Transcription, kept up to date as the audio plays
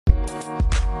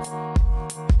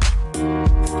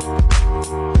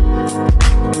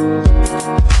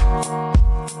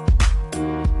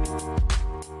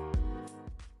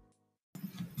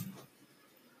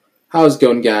How's it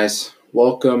going, guys?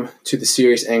 Welcome to the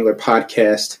Serious Angler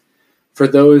Podcast. For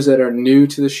those that are new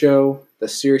to the show, the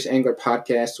Serious Angler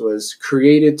Podcast was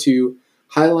created to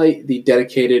highlight the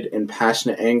dedicated and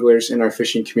passionate anglers in our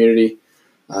fishing community,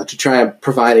 to try and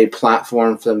provide a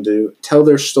platform for them to tell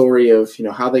their story of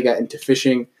how they got into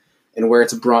fishing and where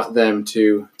it's brought them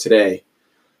to today.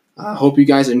 I hope you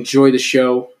guys enjoy the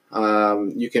show.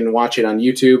 You can watch it on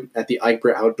YouTube at the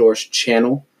Eichbrett Outdoors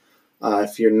channel.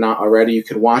 If you're not already, you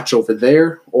can watch over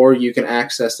there, or you can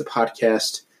access the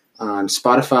podcast on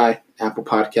Spotify, Apple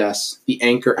Podcasts, the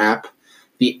Anchor app,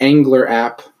 the Angler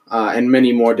app, and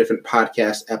many more different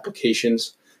podcast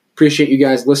applications. Appreciate you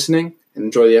guys listening and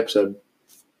enjoy the episode.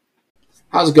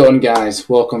 How's it going, guys?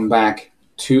 Welcome back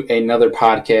to another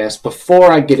podcast.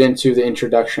 Before I get into the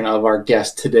introduction of our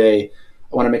guest today,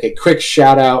 I want to make a quick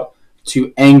shout out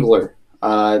to Angler.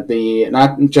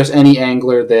 Not just any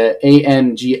angler, the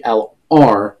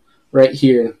ANGLR right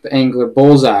here, the Angler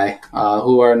Bullseye,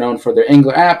 who are known for their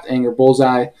Angler app, Angler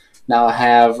Bullseye. Now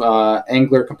have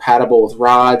Angler compatible with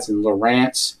rods and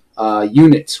Lowrance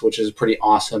units, which is pretty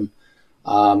awesome.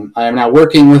 I am now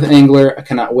working with Angler. I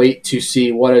cannot wait to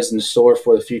see what is in store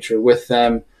for the future with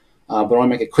them. But I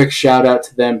want to make a quick shout out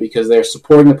to them because they're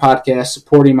supporting the podcast,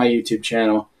 supporting my YouTube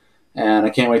channel, and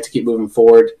I can't wait to keep moving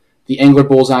forward. The Angler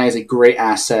Bullseye is a great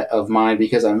asset of mine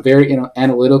because I'm very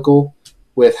analytical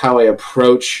with how I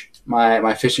approach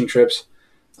my fishing trips.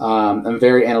 I'm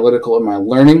very analytical in my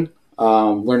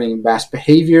learning bass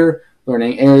behavior,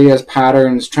 learning areas,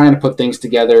 patterns, trying to put things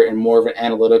together in more of an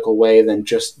analytical way than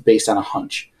just based on a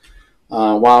hunch.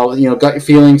 While gut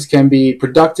feelings can be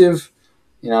productive,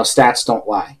 stats don't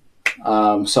lie.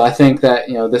 So I think that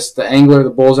the Angler,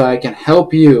 the Bullseye, can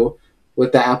help you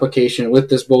with the application, with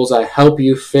this Bullseye, help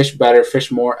you fish better,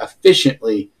 fish more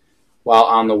efficiently while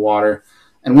on the water.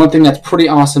 And one thing that's pretty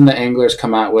awesome that anglers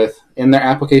come out with in their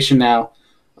application now,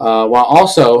 while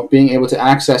also being able to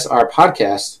access our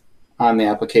podcast on the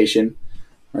application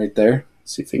right there.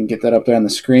 Let's see if we can get that up there on the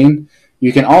screen.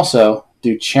 You can also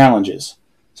do challenges.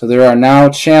 So there are now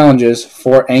challenges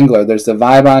for Angler. There's the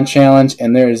Vibe On Challenge,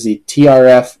 and there is the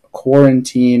TRF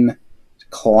Quarantine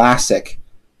Classic.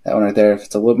 That one right there.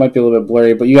 Might be a little bit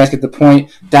blurry, but you guys get the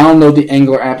point. Download the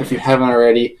Angler app if you haven't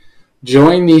already.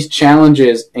 Join these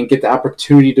challenges and get the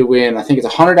opportunity to win. I think it's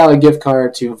a $100 gift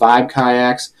card to Vibe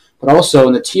Kayaks, but also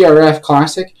in the TRF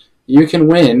Classic, you can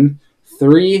win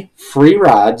 3 free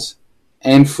rods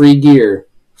and free gear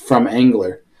from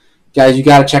Angler. Guys, you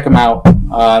got to check them out.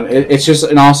 It's just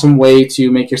an awesome way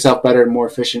to make yourself better and more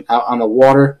efficient out on the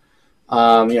water.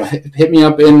 Hit me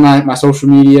up in my social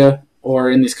media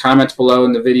or in these comments below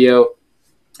in the video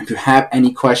if you have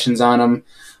any questions on them.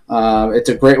 It's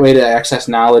a great way to access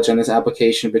knowledge on this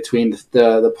application between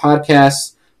the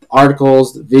podcasts, the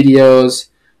articles, the videos,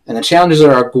 and the challenges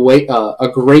are a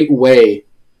great way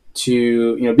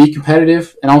to be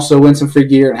competitive and also win some free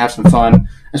gear and have some fun,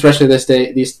 especially this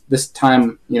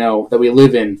time that we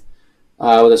live in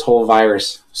with this whole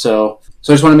virus. So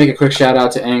I just want to make a quick shout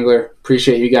out to Angler.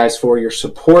 Appreciate you guys for your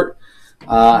support,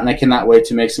 and I cannot wait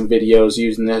to make some videos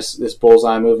using this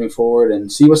Bullseye moving forward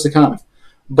and see what's to come.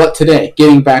 But today,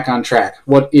 getting back on track,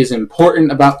 what is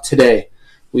important about today,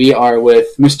 we are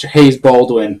with Mr. Hayes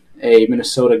Baldwin, a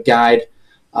Minnesota guide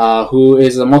who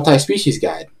is a multi-species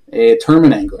guide, a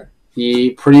tournament angler.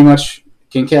 He pretty much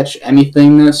can catch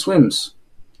anything that swims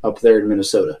up there in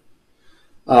Minnesota.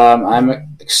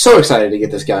 I'm so excited to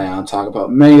get this guy on and talk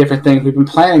about many different things. We've been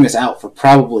planning this out for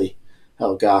probably,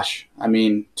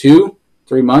 2-3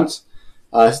 months.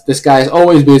 This guy is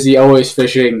always busy, always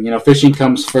fishing. Fishing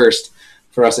comes first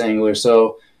for us anglers.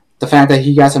 So the fact that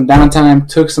he got some downtime,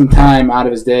 took some time out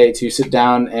of his day to sit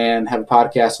down and have a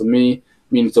podcast with me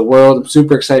means the world. I'm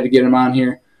super excited to get him on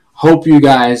here. Hope you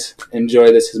guys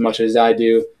enjoy this as much as I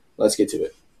do. Let's get to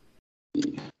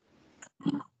it.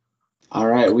 All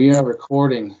right, we are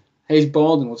recording. Hayes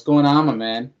Baldwin, what's going on, my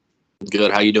man?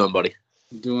 Good. How you doing, buddy?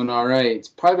 Doing all right. It's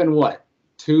probably been,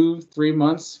 2-3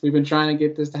 months we've been trying to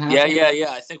get this to happen? Yeah.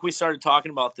 I think we started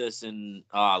talking about this in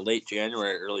late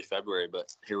January, early February,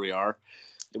 but here we are.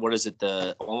 What is it?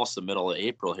 Almost the middle of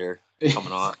April here,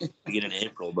 coming on, beginning of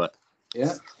April, but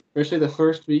yeah, especially the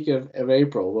first week of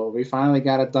April. Well, we finally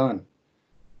got it done.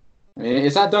 I mean,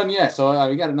 it's not done yet, so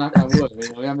we got to knock on wood. We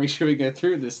got to make sure we get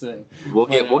through this thing. We'll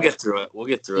get through it. We'll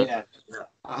get through it.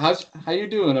 How you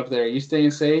doing up there? You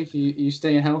staying safe? You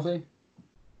staying healthy?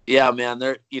 Yeah, man.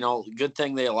 They're good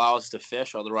thing they allow us to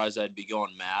fish. Otherwise, I'd be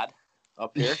going mad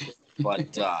up here.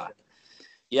 But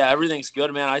yeah, everything's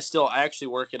good, man. I actually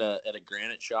work at a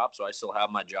granite shop, so I still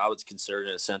have my job. It's considered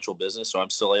an essential business, so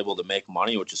I'm still able to make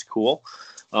money, which is cool.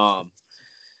 So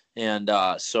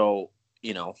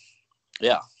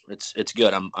Yeah, it's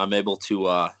good. I'm able to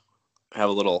have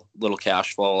a little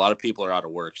cash flow. A lot of people are out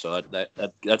of work, so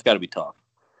that's got to be tough.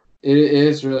 It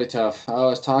is really tough. I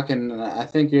was talking. I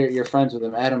think you're friends with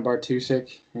him, Adam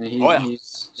Bartusik, and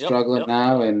he's struggling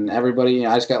now. And everybody,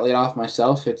 I just got laid off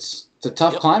myself. It's a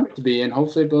tough climate to be in.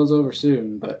 Hopefully, it blows over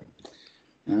soon. But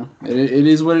it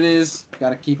is what it is. Got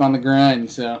to keep on the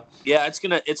grind. So yeah, it's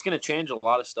gonna change a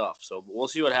lot of stuff. So we'll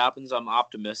see what happens. I'm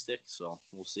optimistic. So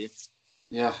we'll see.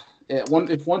 Yeah. If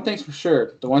one thing's for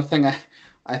sure, the one thing I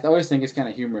always think is kind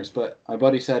of humorous, but my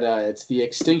buddy said it's the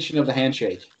extinction of the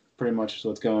handshake. Pretty much is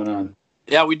what's going on.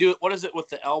 Yeah, we do. What is it with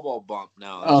the elbow bump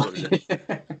now? That's what it is.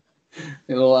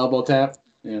 A little elbow tap.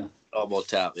 Yeah. Elbow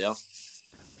tap. Yeah.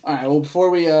 All right. Well,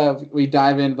 before we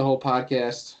dive into the whole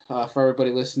podcast, for everybody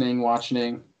listening,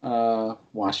 watching, tell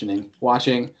them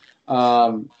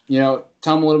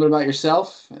a little bit about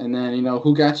yourself, and then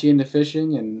who got you into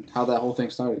fishing and how that whole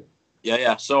thing started.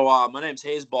 Yeah. So my name's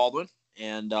Hayes Baldwin,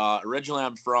 and originally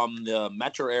I'm from the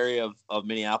metro area of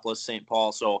Minneapolis, St.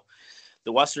 Paul. So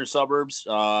the western suburbs,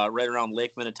 right around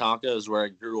Lake Minnetonka, is where I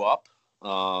grew up.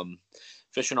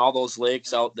 Fishing all those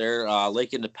lakes out there,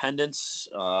 Lake Independence,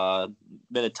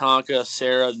 Minnetonka,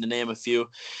 Sarah, to name a few.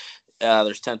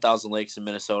 There's 10,000 lakes in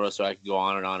Minnesota, so I could go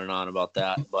on and on and on about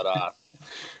that. But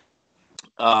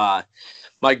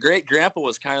my great-grandpa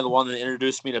was kind of the one that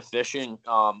introduced me to fishing.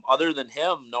 Other than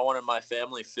him, no one in my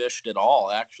family fished at all,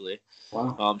 actually.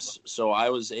 Wow. So I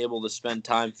was able to spend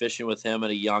time fishing with him at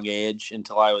a young age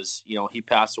until I was, he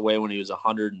passed away when he was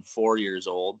 104 years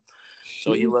old.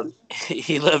 So he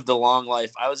lived a long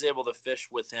life. I was able to fish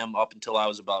with him up until I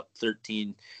was about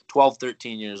 13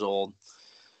 years old.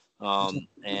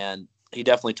 And he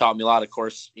definitely taught me a lot. Of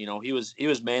course, he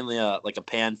was mainly like a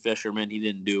pan fisherman. He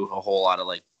didn't do a whole lot of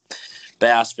like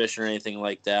bass fishing or anything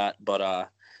like that. But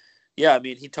yeah, I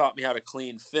mean, he taught me how to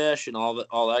clean fish and all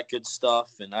that good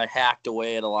stuff. And I hacked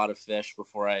away at a lot of fish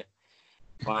before I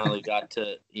finally got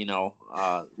to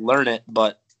learn it.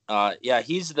 But yeah,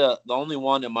 he's the only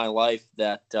one in my life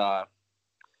that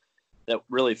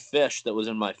really fished that was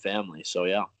in my family. So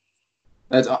yeah.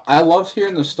 I love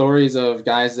hearing the stories of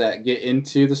guys that get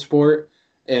into the sport,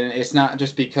 and it's not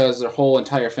just because their whole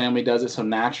entire family does it so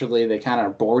naturally they kind of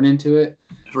are born into it.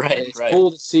 Right. It's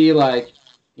cool to see, like,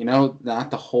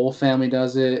 not the whole family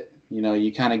does it.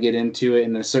 You kind of get into it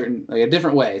in a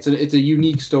different way. It's a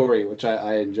unique story, which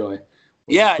I enjoy.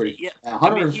 Yeah.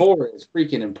 104 is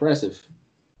freaking impressive.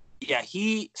 Yeah,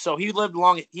 he lived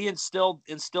long. He instilled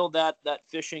that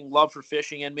fishing love for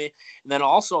fishing in me, and then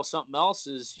also something else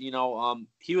is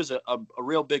he was a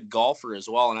real big golfer as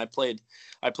well. And I played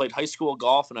high school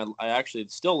golf, and I actually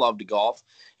still love to golf.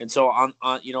 And so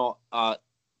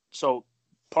so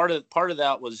part of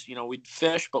that was we'd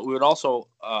fish, but we would also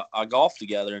golf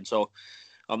together. And so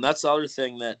that's the other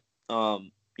thing that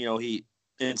he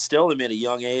instilled in me at a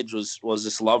young age was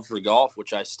this love for golf,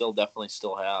 which I definitely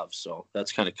still have. So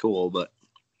that's kind of cool. But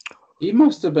he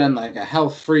must have been like a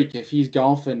health freak if he's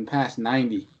golfing past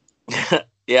 90.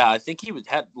 Yeah, I think he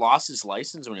had lost his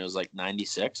license when he was like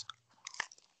 96.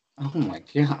 Oh my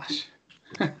gosh.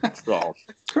 So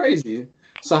crazy.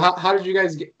 So how did you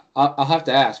guys get? I'll have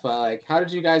to ask, but like, how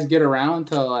did you guys get around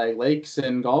to like lakes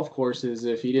and golf courses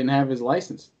if he didn't have his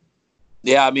license?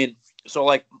 Yeah, I mean, so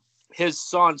like his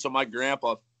son, so my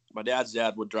grandpa, my dad's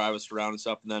dad, would drive us around and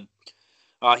stuff, and then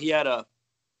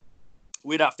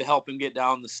we'd have to help him get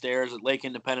down the stairs at Lake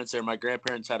Independence there. My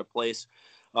grandparents had a place.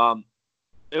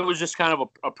 It was just kind of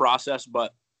a process,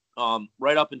 but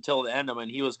right up until the end, I mean,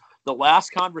 he was the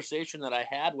last conversation that I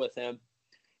had with him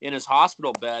in his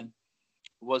hospital bed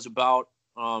was about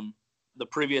the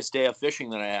previous day of fishing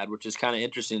that I had, which is kind of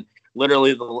interesting.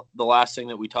 Literally the last thing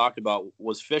that we talked about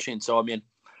was fishing. So, I mean,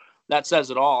 that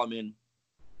says it all. I mean,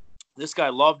 this guy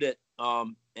loved it,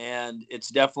 and it's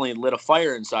definitely lit a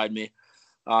fire inside me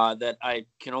that I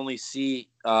can only see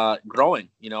growing,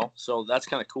 so that's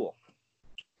kind of cool.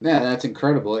 Yeah, that's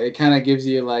incredible. It kind of gives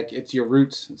you, like, it's your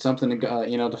roots, it's something to,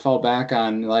 to fall back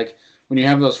on. Like, when you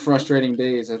have those frustrating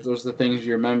days, those are the things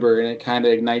you remember, and it kind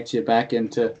of ignites you back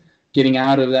into getting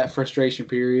out of that frustration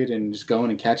period and just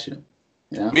going and catching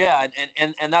them. Yeah,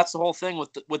 and that's the whole thing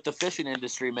with the fishing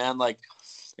industry, man. Like,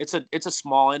 it's a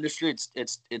small industry.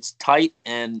 It's tight,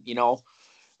 and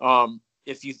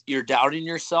if you're doubting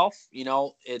yourself,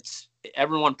 it's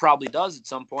everyone probably does at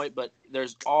some point, but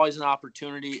there's always an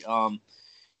opportunity.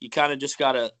 You kind of just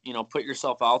gotta put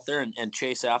yourself out there and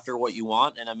chase after what you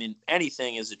want. And I mean,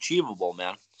 anything is achievable,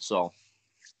 man. So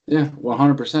yeah,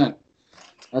 100%.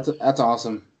 That's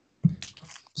awesome.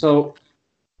 So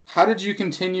how did you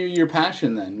continue your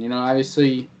passion then?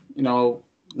 Obviously,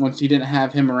 once you didn't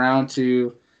have him around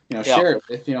to share it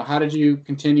with, how did you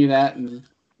continue that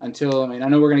until, I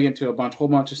know we're going to get into a whole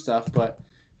bunch of stuff, but,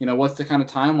 what's the kind of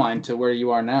timeline to where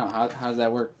you are now? How does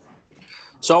that work?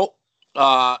 So,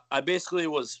 I basically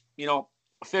was,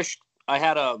 fished. I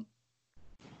had a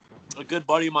good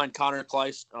buddy of mine, Connor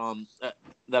Kleist,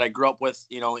 that I grew up with,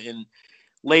 in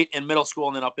late in middle school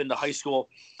and then up into high school.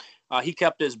 He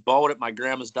kept his boat at my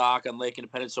grandma's dock on Lake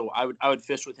Independence, so I would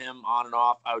fish with him on and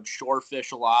off. I would shore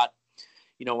fish a lot,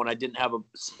 when I didn't have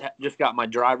just got my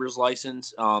driver's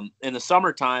license. In the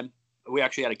summertime, we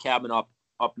actually had a cabin up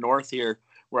north here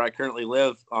where I currently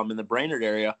live, in the Brainerd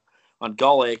area on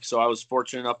Gull Lake. So I was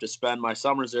fortunate enough to spend my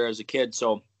summers there as a kid.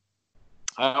 So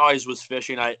I always was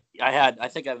fishing. I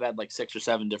think I've had like 6 or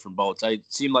 7 different boats. I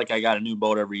seemed like I got a new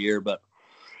boat every year, but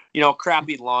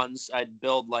crappy lawns.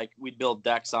 We'd build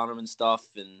decks on them and stuff,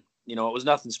 and it was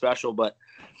nothing special.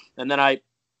 And then I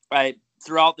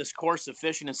throughout this course of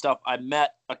fishing and stuff, I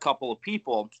met a couple of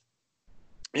people.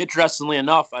 Interestingly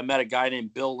enough, I met a guy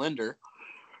named Bill Linder,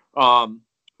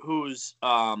 whose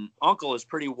uncle is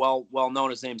pretty well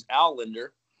known. His name's Al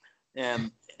Linder,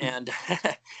 and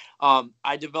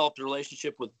I developed a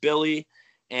relationship with Billy,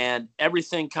 and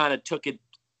everything kind of took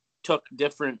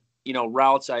different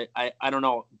routes. I don't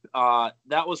know.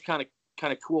 That was kind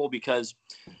of cool because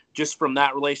just from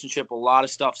that relationship, a lot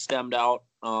of stuff stemmed out.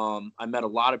 I met a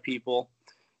lot of people,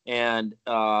 and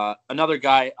another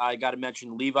guy I got to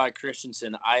mention, Levi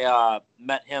Christensen. I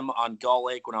met him on Gull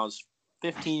Lake when I was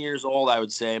 15 years old, I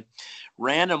would say.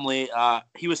 Randomly,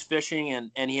 he was fishing,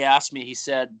 and he asked me. He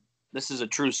said, "This is a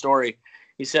true story."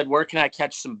 He said, "Where can I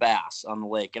catch some bass on the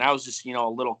lake?" And I was just a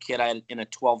little kid. I had in a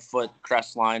 12-foot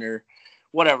crest liner,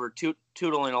 whatever,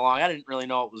 tootling along. I didn't really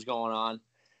know what was going on.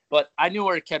 But I knew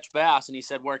where to catch bass, and he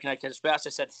said, "Where can I catch bass?"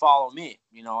 I said, "Follow me."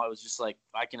 I was just like,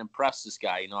 I can impress this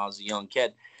guy. I was a young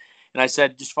kid. And I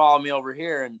said, "Just follow me over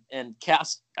here and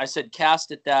cast." I said,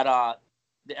 "Cast at that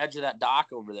the edge of that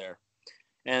dock over there."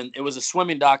 And it was a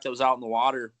swimming dock that was out in the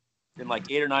water in like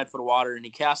 8 or 9 foot of water, and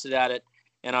he casted at it.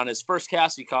 And on his first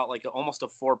cast, he caught like almost a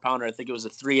 4-pounder. I think it was a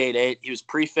 388. He was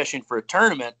pre-fishing for a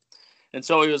tournament. And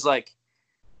so he was like,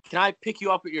 "Can I pick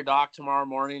you up at your dock tomorrow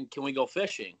morning? Can we go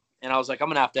fishing?" And I was like, "I'm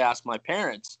going to have to ask my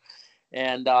parents."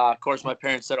 And, of course, my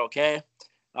parents said, okay.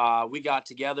 We got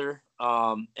together,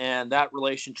 and that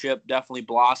relationship definitely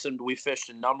blossomed. We fished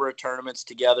a number of tournaments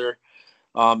together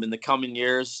in the coming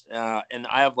years. And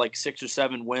I have like 6 or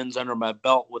 7 wins under my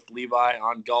belt with Levi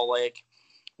on Gull Lake.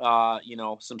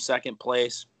 Some second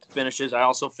place finishes. I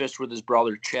also fished with his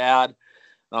brother, Chad.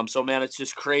 So, man, it's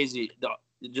just crazy.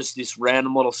 Just this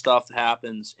random little stuff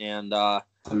happens. And,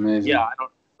 amazing. Yeah,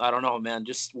 I don't know, man.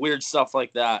 Just weird stuff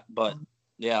like that. But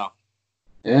yeah.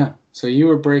 Yeah. So you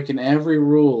were breaking every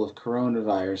rule of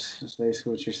coronavirus. That's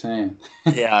basically what you're saying.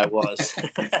 Yeah, I was.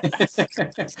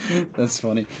 That's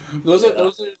funny. Those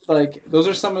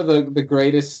are some of the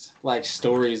greatest like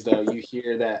stories though. You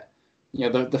hear that,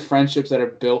 the friendships that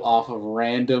are built off of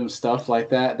random stuff like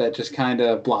that just kind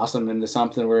of blossom into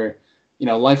something where,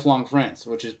 lifelong friends,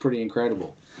 which is pretty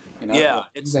incredible. Yeah,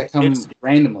 that come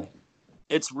randomly.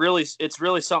 It's really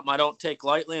something I don't take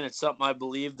lightly, and it's something I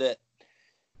believe that,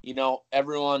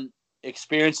 everyone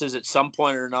experiences at some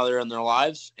point or another in their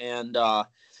lives. And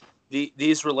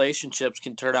these relationships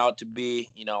can turn out to be,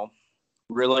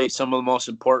 really some of the most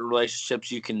important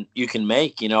relationships you can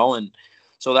make, and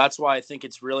so that's why I think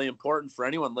it's really important for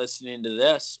anyone listening to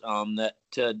this, that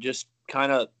to just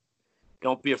kind of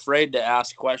don't be afraid to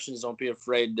ask questions. Don't be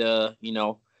afraid to,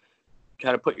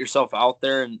 kind of put yourself out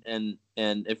there, and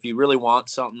if you really want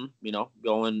something,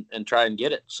 go and try and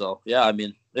get it. So yeah, I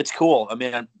mean, it's cool. I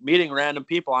mean, meeting random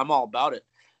people, I'm all about it.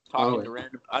 Talking to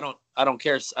random, I don't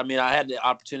care. I mean, I had the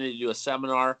opportunity to do a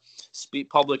seminar,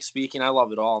 public speaking. I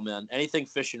love it all, man. Anything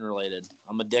fishing related,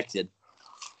 I'm addicted.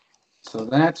 So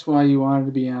that's why you wanted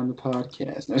to be on the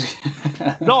podcast.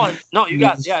 No, you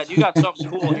got something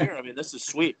cool here. I mean, this is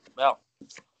sweet. Well,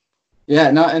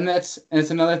 yeah, no, and it's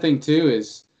another thing too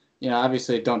is,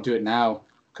 obviously don't do it now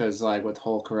because like with the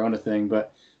whole Corona thing,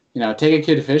 but take a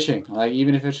kid fishing, like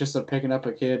even if it's just picking up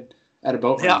a kid at a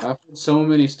boat ramp. I've heard so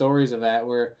many stories of that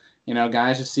where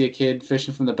guys just see a kid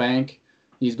fishing from the bank,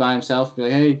 he's by himself, be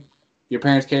like, "Hey, your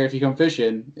parents care if you come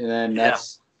fishing," and then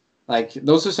that's like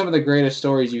those are some of the greatest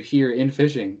stories you hear in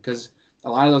fishing because a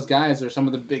lot of those guys are some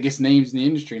of the biggest names in the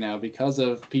industry now because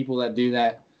of people that do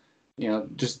that,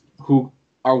 just who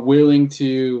are willing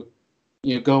to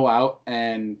go out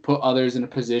and put others in a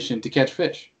position to catch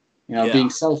fish, being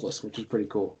selfless, which is pretty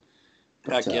cool.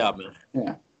 But, heck yeah, man.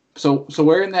 Yeah. So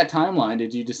where in that timeline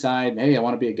did you decide, hey, I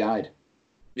want to be a guide?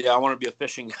 Yeah, I want to be a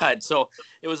fishing guide. So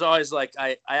it was always like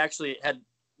I actually had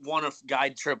won a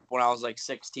guide trip when I was like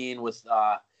 16 with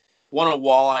one of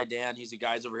Walleye Dan, he's a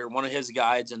guides over here, one of his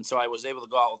guides. And so I was able to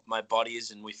go out with my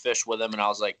buddies and we fished with him. And I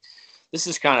was like, this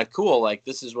is kind of cool. Like,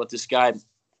 this is what this guy,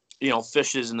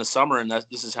 fishes in the summer, and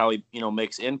this is how he,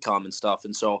 makes income and stuff.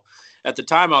 And so at the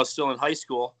time I was still in high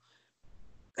school,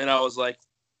 and I was like,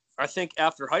 I think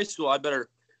after high school, I better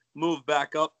move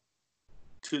back up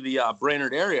to the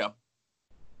Brainerd area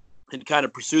and kind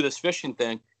of pursue this fishing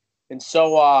thing. And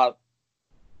so I'm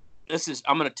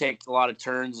going to take a lot of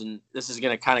turns, and this is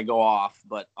going to kind of go off,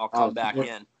 but I'll come back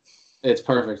in. It's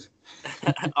perfect.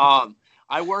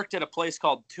 I worked at a place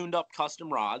called Tuned Up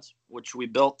Custom Rods, which we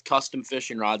built custom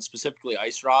fishing rods, specifically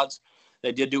ice rods.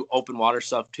 They did do open water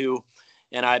stuff too.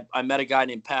 And I met a guy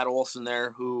named Pat Olson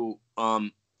there who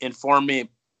informed me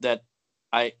that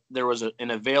there was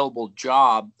an available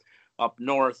job up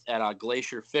north at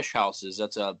Glacier Fish Houses.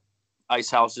 That's ice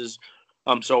houses.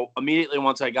 So immediately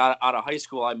once I got out of high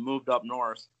school, I moved up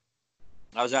north.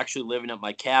 I was actually living at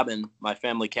my cabin, my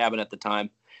family cabin at the time.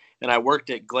 And I worked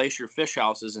at Glacier Fish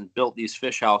Houses and built these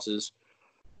fish houses,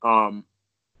 on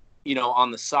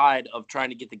the side of trying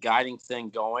to get the guiding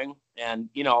thing going. And,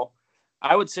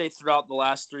 I would say throughout the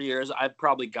last 3 years, I've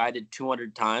probably guided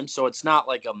 200 times. So it's not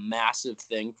like a massive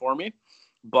thing for me,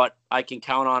 but I can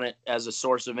count on it as a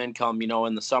source of income,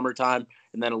 in the summertime,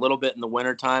 and then a little bit in the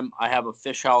wintertime. I have a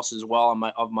fish house as well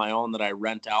of my own that I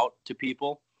rent out to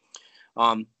people.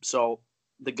 So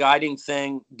the guiding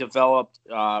thing developed,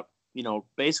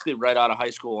 basically right out of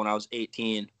high school when I was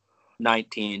 18,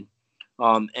 19.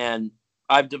 And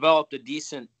I've developed a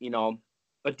decent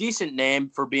name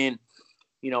for being,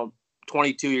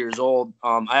 22 years old.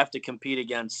 I have to compete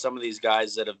against some of these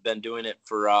guys that have been doing it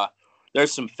for,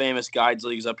 there's some famous guides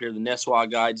leagues up here, the Nisswa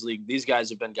Guides League. These guys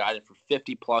have been guided for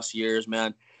 50 plus years,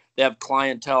 man. They have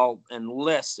clientele and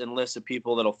lists of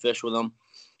people that'll fish with them.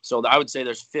 So I would say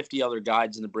there's 50 other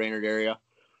guides in the Brainerd area.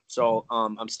 So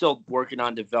I'm still working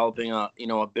on developing a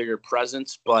bigger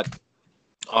presence, but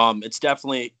it's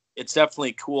definitely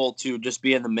cool to just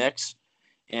be in the mix,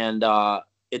 and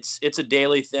it's a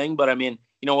daily thing. But I mean,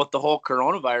 with the whole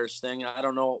coronavirus thing, I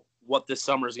don't know what this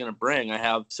summer is going to bring. I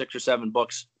have 6 or 7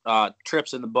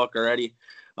 trips in the book already,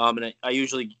 and I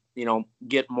usually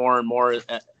get more and more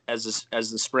as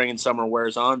the spring and summer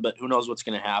wears on. But who knows what's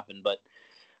going to happen? But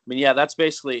I mean, yeah, that's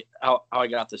basically how I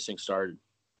got this thing started.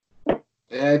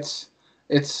 It's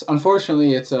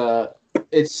unfortunately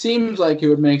it seems like it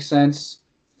would make sense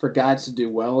for guides to do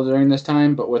well during this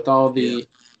time, but with all the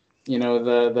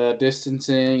the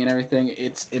distancing and everything,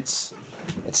 it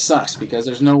sucks because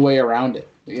there's no way around it.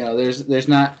 There's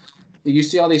not. You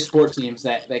see all these sport teams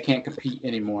that can't compete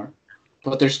anymore,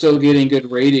 but they're still getting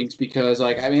good ratings because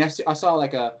I saw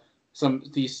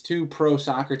these 2 pro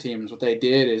soccer teams. What they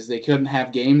did is they couldn't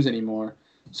have games anymore,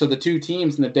 so the 2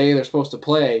 teams in the day they're supposed to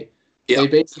play. They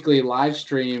basically live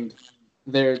streamed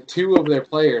 2 of their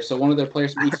players. So one of their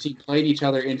players from each team played each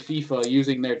other in FIFA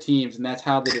using their teams, and that's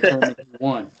how they determined who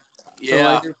won.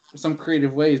 Yeah. So there's some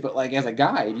creative ways, but as a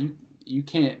guide, you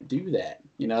can't do that.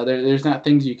 There's not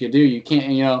things you can do. You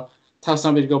can't tell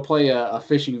somebody to go play a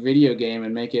fishing video game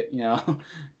and make it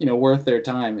worth their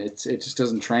time. It just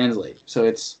doesn't translate. So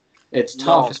it's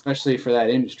tough, especially for that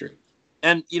industry.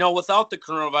 And without the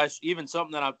coronavirus, even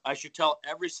something that I should tell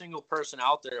every single person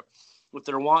out there, if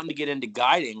they're wanting to get into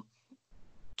guiding,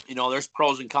 there's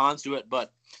pros and cons to it.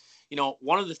 But,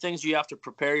 one of the things you have to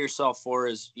prepare yourself for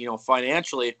is,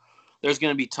 financially, there's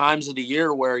going to be times of the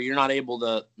year where you're not able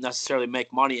to necessarily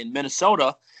make money. In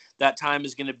Minnesota, that time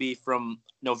is going to be from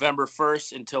November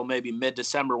 1st until maybe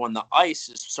mid-December when the ice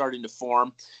is starting to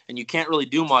form, and you can't really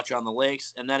do much on the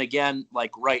lakes. And then again,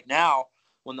 like right now,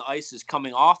 when the ice is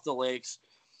coming off the lakes,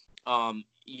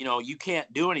 you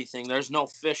can't do anything. There's no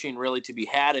fishing really to be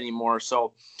had anymore.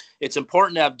 So it's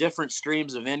important to have different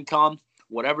streams of income,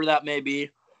 whatever that may be.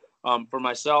 For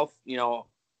myself,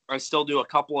 I still do a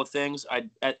couple of things. I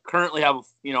currently have,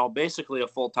 basically a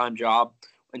full-time job.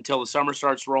 Until the summer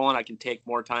starts rolling, I can take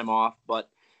more time off. But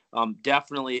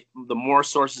definitely the more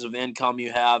sources of income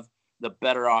you have, the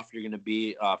better off you're going to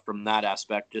be from that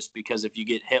aspect. Just because if you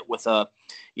get hit with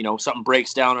something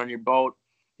breaks down on your boat,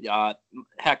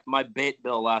 heck, my bait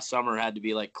bill last summer had to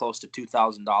be like close to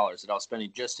 $2,000 that I was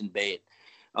spending just in bait.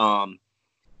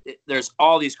 There's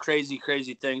all these crazy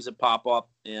things that pop up.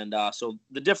 And so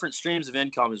the different streams of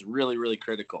income is really, really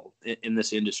critical in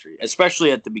this industry,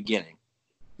 especially at the beginning.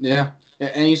 Yeah.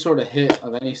 Any sort of hit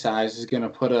of any size is going to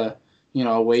put a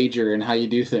wager in how you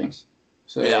do things.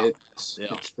 So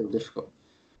it's pretty difficult.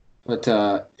 But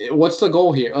what's the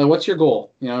goal here? What's your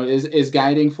goal? Is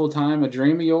guiding full time a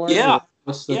dream of yours? Yeah.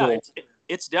 What's the goal?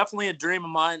 It's definitely a dream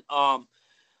of mine. I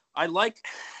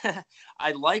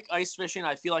I like ice fishing.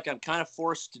 I feel like I'm kind of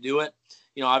forced to do it.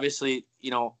 Obviously,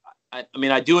 I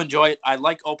mean, I do enjoy it. I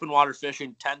like open water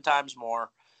fishing 10 times more.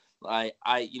 I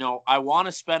want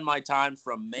to spend my time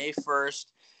from May 1st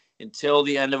until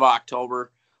the end of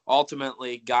October,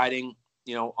 ultimately guiding,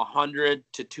 100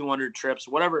 to 200 trips,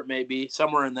 whatever it may be,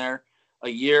 somewhere in there a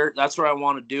year. That's what I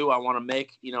want to do. I want to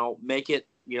make it,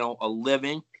 a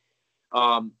living.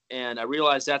 And I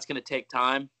realize that's going to take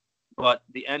time, but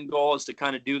the end goal is to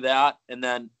kind of do that. And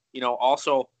then,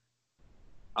 also,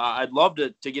 I'd love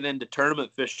to get into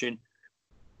tournament fishing,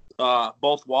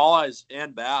 both walleyes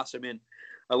and bass. I mean,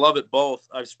 I love it both.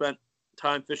 I've spent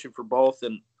time fishing for both,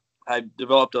 and I've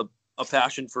developed a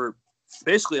passion for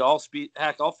basically all speed.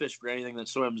 Heck, I'll fish for anything that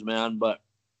swims, man. But,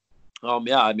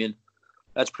 yeah, I mean,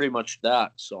 that's pretty much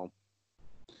that. So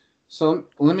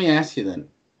let me ask you then.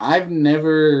 I've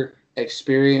never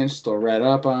experienced or read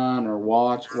up on or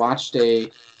watched a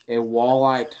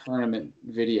walleye tournament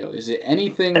video. Is it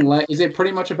anything like? Is it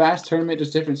pretty much a bass tournament,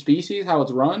 just different species? How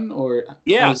it's run, or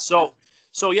yeah? So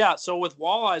with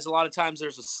walleyes, a lot of times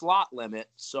there's a slot limit.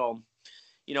 So,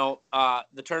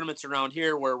 the tournaments around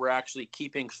here where we're actually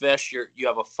keeping fish, you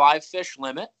have a 5 fish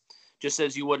limit, just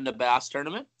as you would in a bass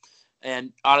tournament.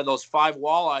 And out of those 5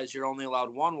 walleyes, you're only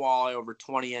allowed 1 walleye over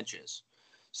 20 inches.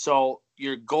 So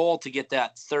your goal to get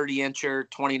that 30-incher,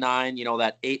 29,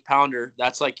 that 8-pounder,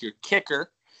 that's like your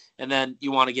kicker. And then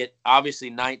you want to get, obviously,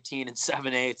 19 and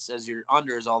 7/8 as your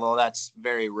unders, although that's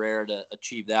very rare to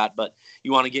achieve that. But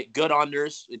you want to get good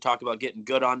unders. We talk about getting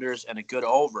good unders and a good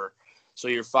over. So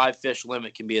your 5 fish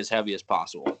limit can be as heavy as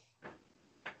possible.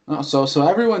 Oh, so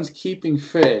everyone's keeping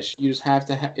fish. You just have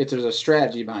to there's a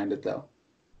strategy behind it, though.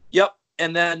 Yep.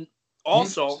 And then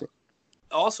also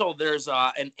there's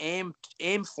an AIM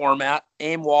format,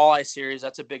 AIM Walleye Series.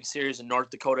 That's a big series in North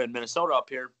Dakota and Minnesota up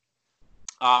here,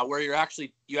 where you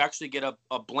actually get a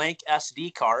blank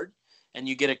SD card, and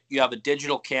you have a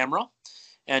digital camera,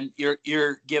 and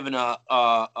you're given a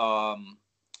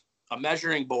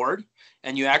measuring board,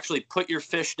 and you actually put your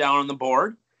fish down on the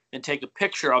board and take a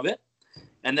picture of it,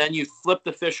 and then you flip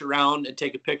the fish around and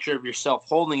take a picture of yourself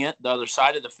holding it, the other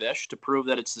side of the fish, to prove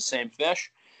that it's the same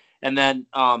fish. And then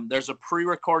there's a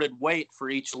pre-recorded weight for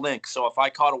each link. So if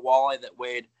I caught a walleye that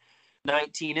weighed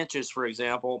 19 inches, for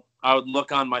example, I would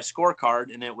look on my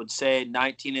scorecard and it would say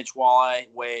 19-inch walleye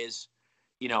weighs,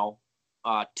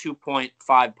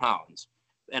 2.5 pounds.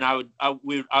 And I would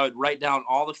write down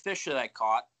all the fish that I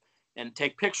caught and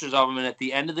take pictures of them. And at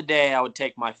the end of the day, I would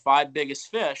take my 5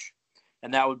 biggest fish,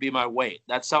 and that would be my weight.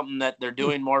 That's something that they're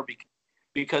doing more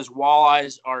because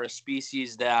walleyes are a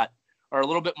species that are a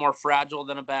little bit more fragile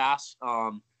than a bass.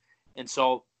 And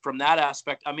so from that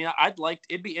aspect, I mean,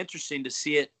 it'd be interesting to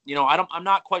see it. I'm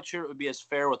not quite sure it would be as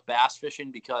fair with bass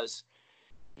fishing because,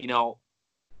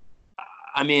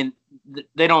 I mean,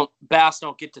 bass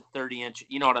don't get to 30 inch.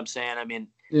 You know what I'm saying? I mean,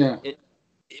 yeah.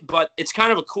 But it's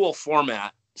kind of a cool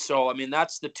format. So, I mean,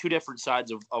 that's the 2 different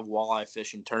sides of walleye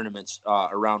fishing tournaments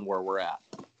around where we're at.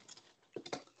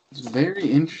 It's very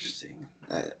interesting.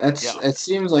 It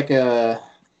seems like a.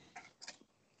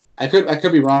 I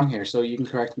could be wrong here, so you can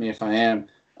correct me if I am.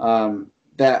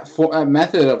 That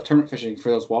method of tournament fishing for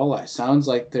those walleyes sounds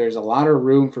like there's a lot of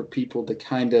room for people to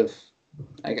kind of,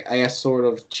 I guess, sort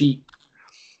of cheat.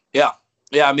 Yeah.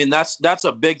 I mean, that's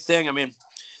a big thing. I mean,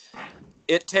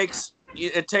 it takes.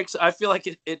 I feel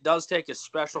like it does take a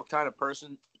special kind of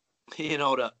person,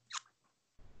 to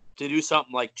do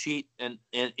something like cheat in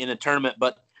a tournament.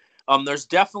 But there's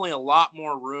definitely a lot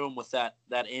more room with that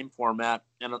AIM format,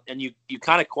 and you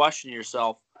kind of question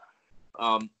yourself.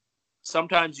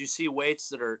 Sometimes you see weights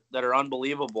that are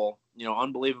unbelievable,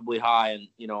 unbelievably high, and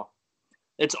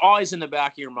it's always in the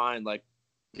back of your mind, like,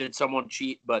 did someone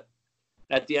cheat? But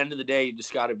at the end of the day, you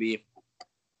just got to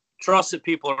trust that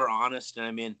people are honest. And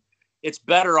I mean, it's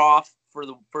better off for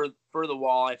the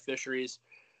walleye fisheries,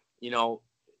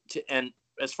 and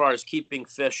as far as keeping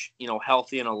fish,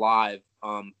 healthy and alive.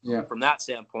 From that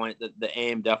standpoint, the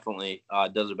AIM definitely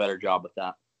does a better job with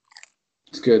that.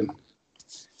 It's good.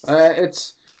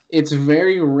 It's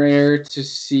very rare to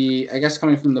see, I guess,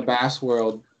 coming from the bass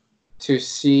world, to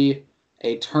see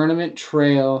a tournament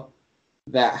trail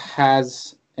that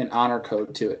has an honor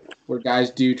code to it, where guys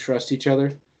do trust each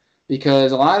other.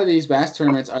 Because a lot of these bass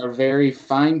tournaments are very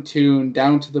fine-tuned,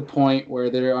 down to the point where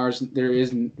there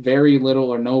is very little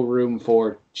or no room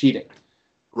for cheating.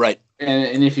 Right.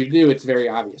 And if you do, it's very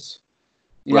obvious.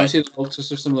 Right. I see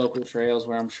there's some local trails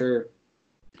where I'm sure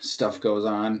stuff goes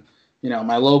on.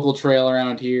 My local trail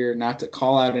around here, not to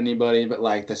call out anybody, but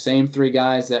like the same 3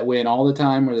 guys that win all the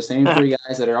time are the same 3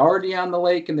 guys that are already on the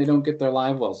lake and they don't get their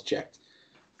live wells checked.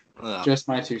 Just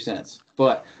my 2 cents.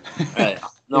 But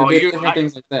no, different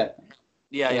things like that.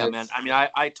 Yeah, man. I mean,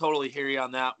 I totally hear you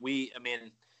on that. We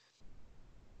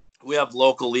have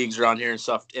local leagues around here and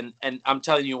stuff, and I'm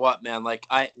telling you what, man. Like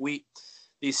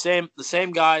the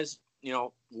same guys,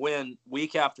 win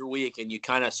week after week, and you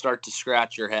kind of start to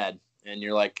scratch your head, and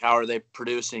you're like, how are they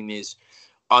producing these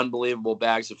unbelievable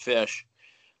bags of fish?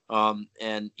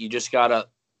 And you just gotta,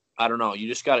 I don't know, you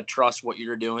just gotta trust what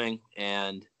you're doing,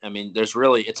 and I mean,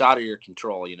 it's out of your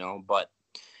control, but.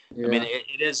 Yeah. I mean,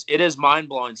 it is mind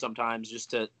blowing sometimes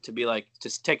just to be like,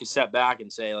 just take a step back and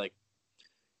say, like,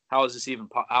 how is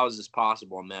this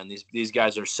possible, man? These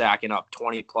guys are sacking up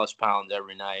 20 plus pounds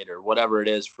every night or whatever it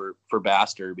is for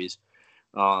bass derbies.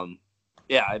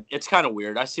 Yeah, it's kind of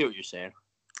weird. I see what you're saying.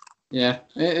 Yeah,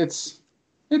 it's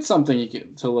something you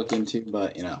get to look into,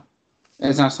 but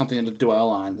it's not something to dwell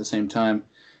on at the same time.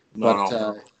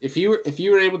 But if you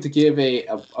were able to give a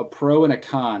pro and a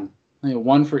con,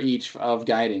 one for each of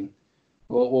guiding,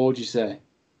 what would you say?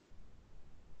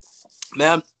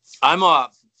 Man, I'm a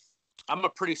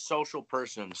pretty social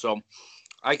person, so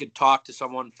I could talk to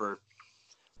someone for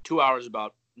 2 hours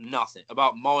about nothing,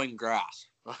 about mowing grass.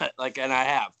 And I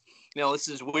have. This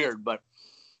is weird, but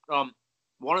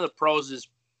one of the pros is,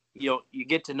 you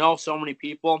get to know so many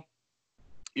people.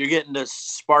 You're getting to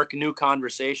spark new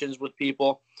conversations with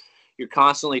people. You're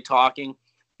constantly talking.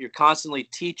 You're constantly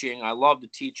teaching. I love to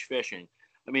teach fishing.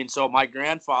 I mean, so my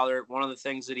grandfather, one of the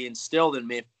things that he instilled in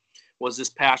me was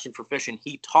this passion for fishing.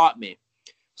 He taught me.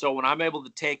 So when I'm able to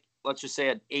take, let's just say,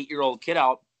 an 8-year-old kid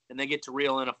out and they get to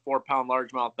reel in a 4-pound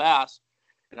largemouth bass,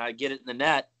 and I get it in the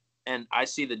net, and I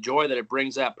see the joy that it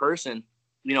brings that person,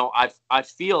 I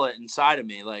feel it inside of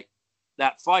me, like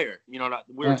that fire, that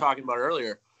we were talking about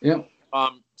earlier. Yeah.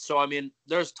 So I mean,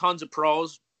 there's tons of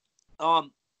pros.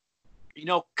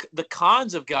 The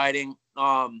cons of guiding,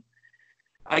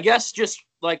 I guess just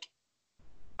like,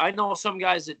 I know some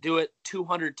guys that do it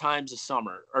 200 times a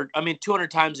summer,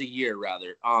 200 times a year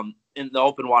rather, in the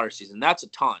open water season. That's a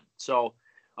ton. So,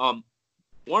 one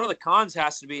of the cons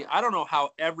has to be, I don't know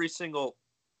how every single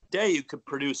day you could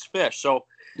produce fish. So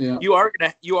you are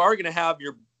gonna have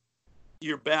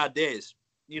your bad days,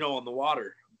 on the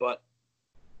water, but,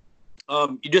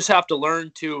 you just have to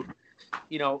learn to,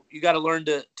 you got to learn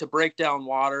to break down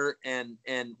water. And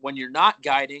when you're not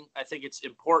guiding, I think it's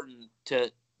important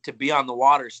to be on the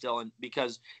water still. And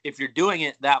because if you're doing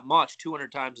it that much,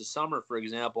 200 times a summer, for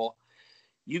example,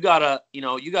 you gotta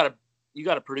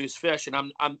produce fish.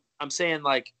 And I'm saying,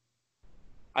 like,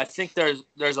 I think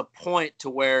there's a point to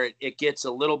where it gets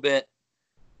a little bit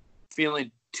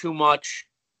feeling too much.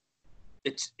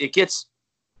 It gets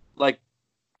like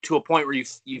to a point where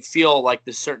you feel like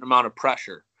this certain amount of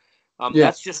pressure.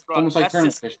 That's just almost like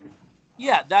tournament fishing.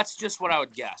 Yeah, that's just what I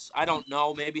would guess. I don't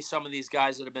know. Maybe some of these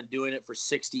guys that have been doing it for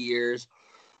 60 years,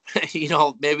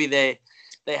 maybe they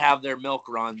have their milk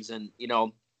runs, and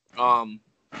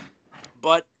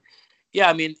but yeah,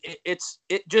 I mean, it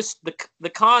just the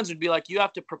cons would be like, you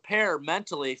have to prepare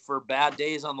mentally for bad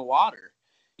days on the water,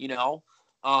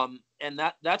 and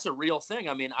that's a real thing.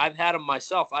 I mean, I've had them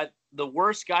myself. The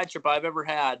worst guide trip I've ever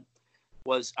had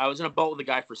was I was in a boat with a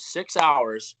guy for 6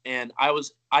 hours, and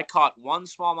I caught one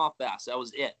smallmouth bass. That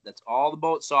was it. That's all the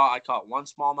boat saw. I caught one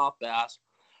smallmouth bass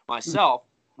myself,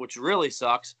 which really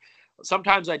sucks.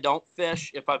 Sometimes I don't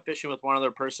fish. If I'm fishing with one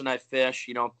other person, I fish.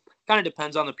 Kind of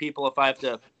depends on the people. If I have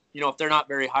to, if they're not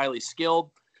very highly skilled,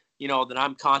 then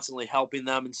I'm constantly helping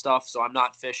them and stuff, so I'm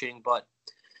not fishing. But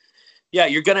yeah,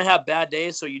 you're gonna have bad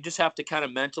days, so you just have to kind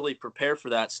of mentally prepare for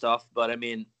that stuff. But I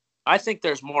mean, I think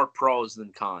there's more pros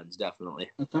than cons, definitely.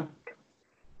 Okay.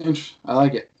 I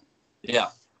like it. Yeah.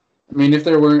 I mean, if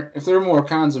there were more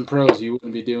cons than pros, you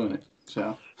wouldn't be doing it.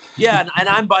 So. Yeah, and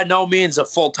I'm by no means a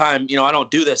full-time, I don't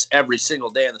do this every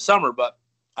single day in the summer, but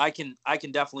I can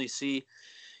definitely see,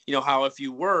 how if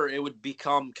you were, it would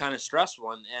become kind of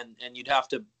stressful, and you'd have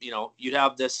to, you'd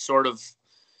have this sort of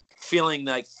feeling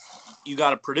like you got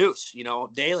to produce,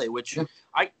 daily, which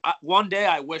I one day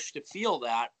I wish to feel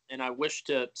that, and I wish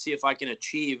to see if I can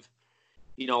achieve,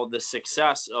 the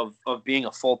success of being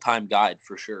a full-time guide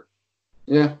for sure.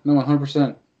 Yeah, no,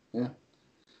 100%. Yeah.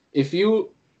 If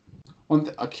you,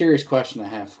 a curious question I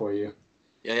have for you.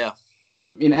 Yeah.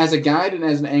 I mean, as a guide and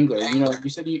as an angler, you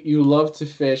said you love to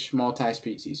fish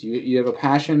multi-species. You have a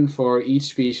passion for each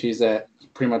species that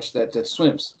pretty much that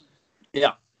swims.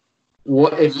 Yeah.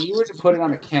 What if you were to put it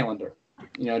on a calendar,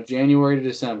 January to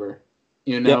December,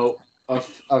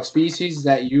 of species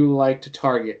that you like to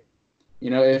target,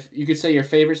 if you could say your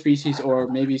favorite species or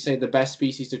maybe say the best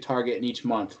species to target in each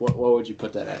month, what would you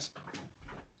put that as?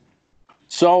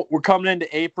 So we're coming into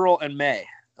April and May.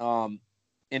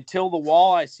 until the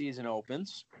walleye season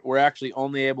opens, we're actually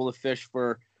only able to fish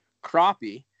for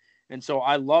crappie. And so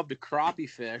I love to crappie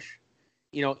fish,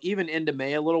 even into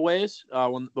May a little ways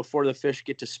before the fish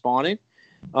get to spawning.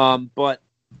 But,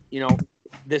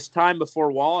 this time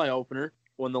before walleye opener,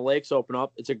 when the lakes open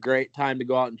up, it's a great time to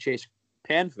go out and chase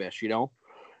panfish,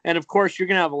 And, of course, you're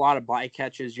going to have a lot of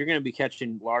bycatches. You're going to be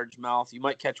catching largemouth. You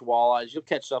might catch walleyes. You'll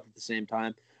catch stuff at the same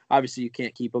time. Obviously, you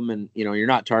can't keep them, and, you're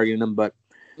not targeting them. But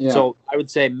So I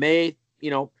would say May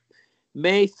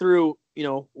through,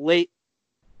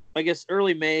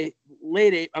 early May,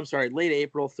 late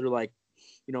April through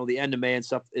the end of May and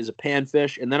stuff is a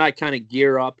panfish. And then I kind of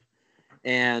gear up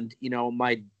and,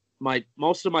 my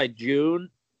most of my June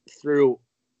through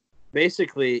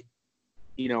basically,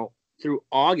 through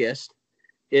August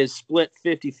is split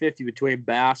 50-50 between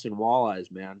bass and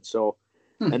walleyes, man. So,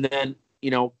 and then,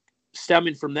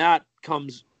 stemming from that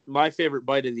comes my favorite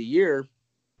bite of the year,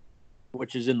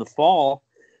 which is in the fall,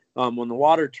 when the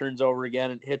water turns over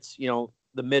again and hits,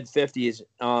 the mid 50s.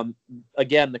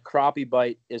 Again, the crappie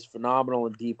bite is phenomenal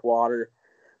in deep water.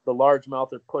 The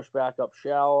largemouth are pushed back up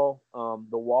shallow.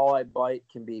 The walleye bite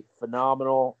can be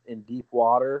phenomenal in deep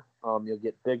water. You'll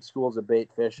get big schools of bait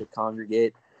fish that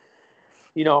congregate,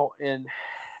 in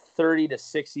 30 to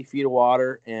 60 feet of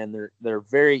water, and they're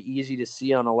very easy to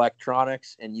see on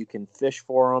electronics, and you can fish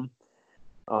for them.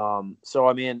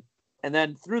 And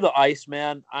then through the ice,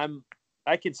 man,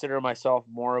 I consider myself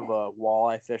more of a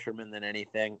walleye fisherman than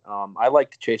anything. I like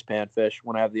to chase panfish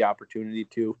when I have the opportunity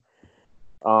to.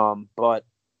 But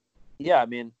yeah,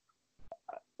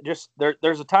 just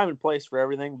there's a time and place for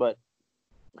everything, but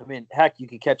heck, you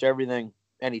can catch everything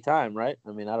anytime, right?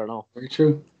 I don't know. Very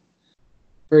true.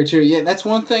 Very true. Yeah, that's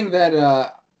one thing that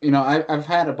I've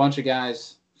had a bunch of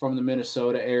guys from the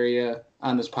Minnesota area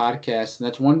on this podcast, and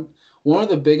that's one of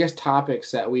the biggest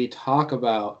topics that we talk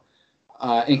about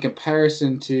in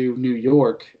comparison to New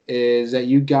York is that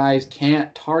you guys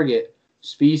can't target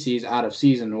species out of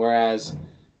season, whereas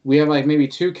we have maybe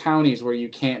 2 counties where you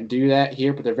can't do that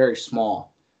here, but they're very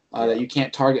small, that you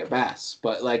can't target bass.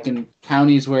 But in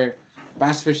counties where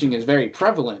bass fishing is very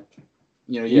prevalent,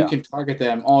 you can target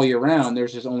them all year round.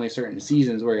 There's just only certain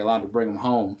seasons where you're allowed to bring them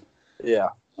home. Yeah.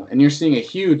 And you're seeing a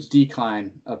huge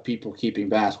decline of people keeping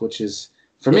bass, which is,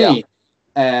 for me,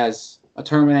 as a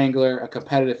tournament angler, a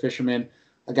competitive fisherman,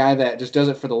 a guy that just does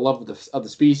it for the love of the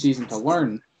species and to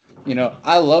learn,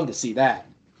 I love to see that.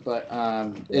 But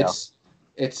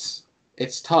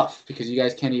it's tough because you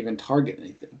guys can't even target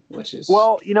anything, which is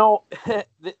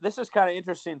this is kind of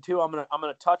interesting too. I'm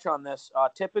gonna touch on this.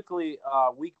 Typically,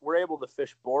 we're able to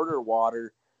fish border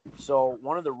water. So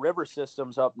one of the river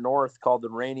systems up north called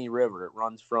the Rainy River, it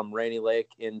runs from Rainy Lake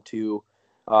into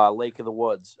Lake of the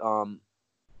Woods.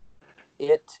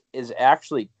 It is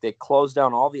actually, they close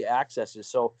down all the accesses,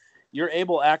 so you're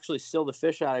able actually still to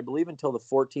fish out, I believe, until the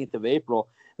 14th of April.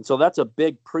 And so that's a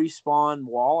big pre-spawn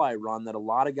walleye run that a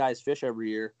lot of guys fish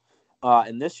every year.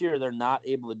 And this year they're not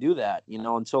able to do that,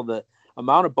 and so the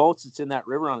amount of boats that's in that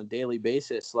river on a daily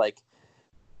basis,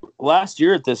 last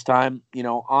year at this time,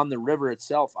 on the river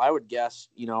itself, I would guess,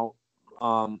 even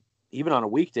on a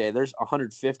weekday, there's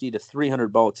 150 to 300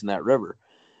 boats in that river.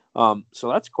 So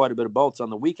that's quite a bit of boats. On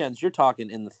the weekends, you're talking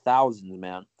in the thousands,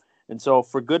 man. And so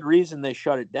for good reason, they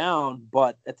shut it down.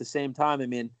 But at the same time,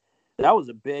 that's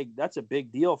a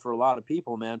big deal for a lot of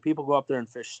people, man. People go up there and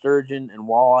fish sturgeon and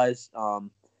walleyes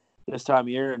this time of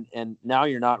year, and now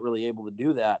you're not really able to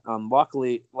do that.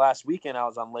 Luckily, last weekend I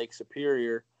was on Lake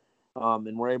Superior,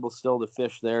 and we're able still to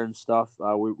fish there and stuff.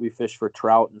 We fish for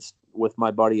trout and with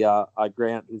my buddy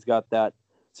Grant, who's got that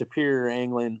Superior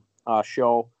Angling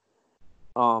show.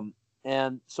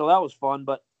 And so that was fun,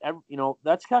 but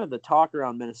that's kind of the talk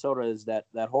around Minnesota is that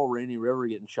whole Rainy River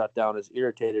getting shut down has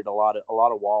irritated a lot of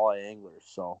walleye anglers.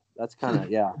 So that's kind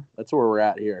of, that's where we're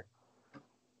at here.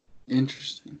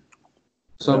 Interesting.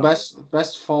 So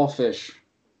best fall fish,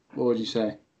 what would you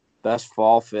say? Best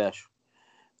fall fish.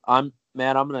 I'm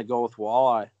going to go with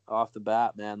walleye off the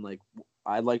bat, man.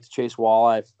 I'd like to chase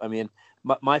walleye.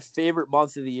 My favorite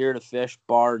month of the year to fish,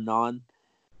 bar none,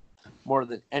 more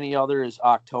than any other, is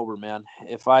October, man.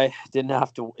 If I didn't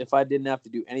have to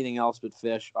do anything else but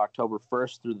fish, October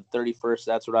 1st through the 31st,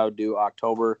 that's what I would do.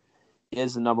 October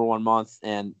is the number one month,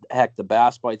 and heck, the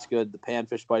bass bite's good, the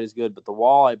panfish bite is good, but the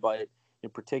walleye bite in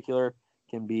particular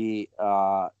can be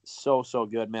so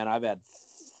good, man. I've had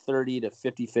 30 to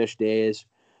 50 fish days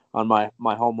on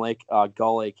my home lake,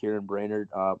 Gull Lake here in Brainerd.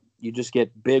 You just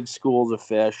get big schools of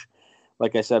fish.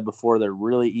 Like I said before, they're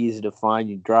really easy to find.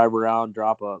 You drive around,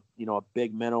 drop a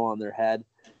big minnow on their head,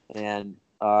 and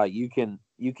you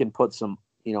can put some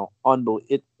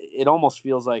it almost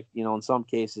feels like, in some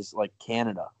cases like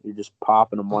Canada, you're just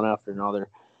popping them one after another.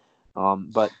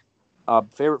 But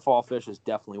favorite fall fish is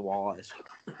definitely walleyes.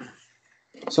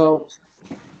 So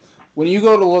when you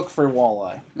go to look for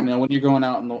walleye, when you're going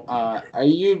out in the, are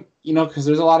you, because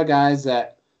there's a lot of guys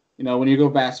that, when you go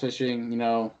bass fishing,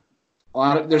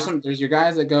 there's your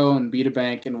guys that go and beat a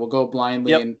bank and will go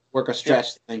blindly and work a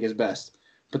stretch they think is best.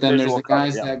 But then there's the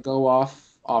guys that go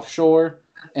offshore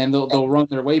and they'll run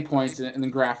their waypoints and then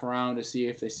graph around to see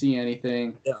if they see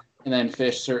anything, and then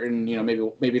fish certain,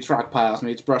 maybe it's rock piles,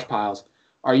 maybe it's brush piles.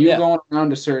 Are you going around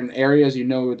to certain areas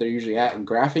where they're usually at and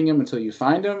graphing them until you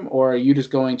find them, or are you just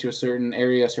going to a certain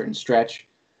area, a certain stretch,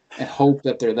 and hope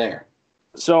that they're there?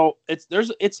 So it's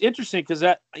interesting because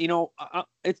that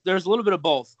there's a little bit of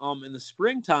both. In the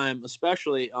springtime,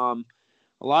 especially, a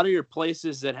lot of your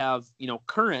places that have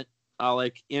current,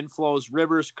 like inflows,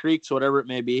 rivers, creeks, whatever it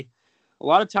may be, a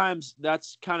lot of times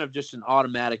that's kind of just an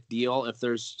automatic deal. If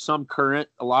there's some current,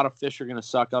 a lot of fish are going to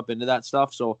suck up into that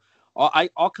stuff. So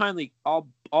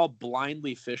I'll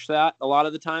blindly fish that. A lot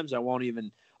of the times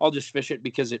I'll just fish it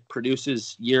because it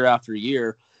produces year after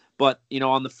year. But,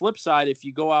 on the flip side, if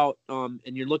you go out and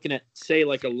you're looking at, say,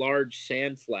 like a large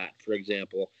sand flat, for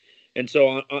example, and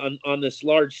so on this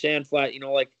large sand flat,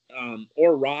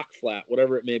 or rock flat,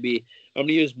 whatever it may be, I'm going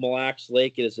to use Mille Lacs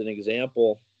Lake as an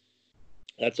example.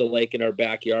 That's a lake in our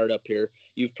backyard up here.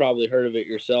 You've probably heard of it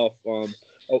yourself.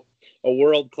 A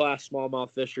world-class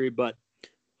smallmouth fishery, but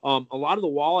a lot of the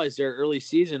walleyes there early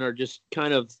season are just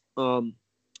kind of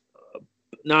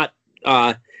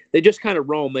they just kind of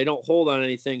roam. They don't hold on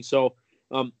anything. So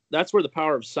that's where the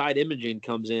power of side imaging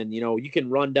comes in. You can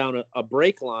run down a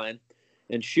break line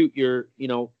and shoot your,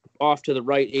 off to the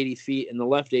right 80 feet and the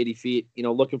left 80 feet,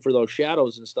 looking for those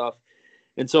shadows and stuff.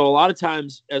 And so a lot of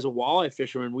times as a walleye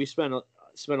fisherman, we spend a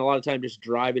lot of time just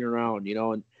driving around,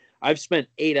 and I've spent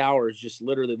 8 hours just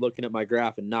literally looking at my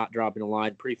graph and not dropping a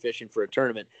line, pre-fishing for a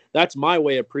tournament. That's my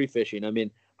way of pre-fishing. I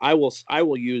mean, I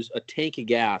will use a tank of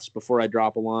gas before I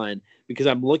drop a line because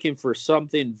I'm looking for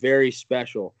something very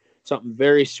special, something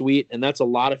very sweet, and that's a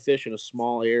lot of fish in a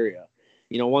small area.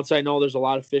 Once I know there's a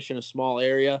lot of fish in a small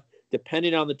area,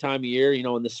 depending on the time of year,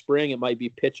 in the spring it might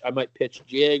be I might pitch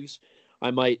jigs.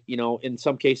 I might, in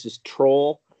some cases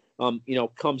troll.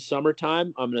 Come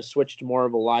summertime, I'm going to switch to more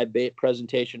of a live bait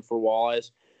presentation for walleyes.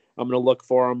 I'm going to look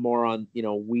for them more on,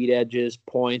 weed edges,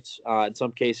 points, in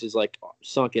some cases like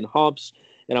sunken humps.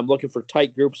 And I'm looking for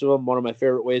tight groups of them. One of my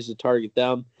favorite ways to target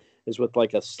them is with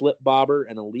like a slip bobber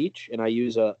and a leech. And I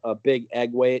use a big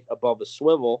egg weight above a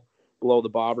swivel below the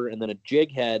bobber and then a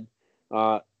jig head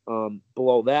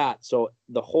below that. So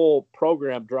the whole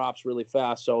program drops really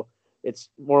fast. So it's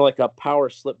more like a power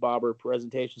slip bobber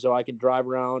presentation. So I can drive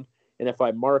around, and if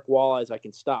I mark walleyes, I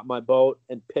can stop my boat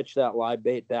and pitch that live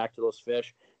bait back to those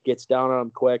fish. Gets down on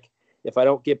them quick. If I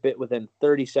don't get bit within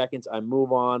 30 seconds, I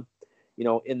move on.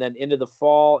 And then into the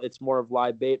fall, it's more of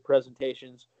live bait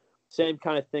presentations. Same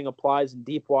kind of thing applies in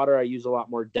deep water. I use a lot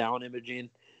more down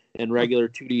imaging and regular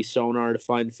 2D sonar to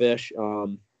find fish.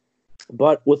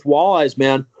 But with walleyes,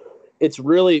 man, it's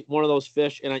really one of those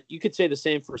fish, and you could say the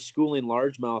same for schooling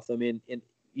largemouth. I mean, and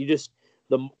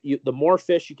the more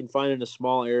fish you can find in a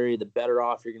small area, the better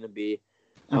off you're going to be.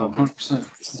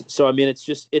 100%. So I mean,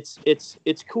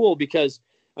 it's cool because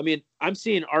I mean I'm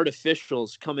seeing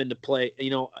artificials come into play.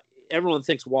 Everyone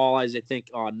thinks walleyes, they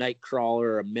think night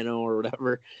crawler or a minnow or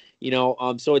whatever.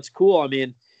 So it's cool. I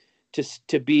mean,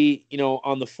 to be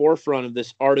on the forefront of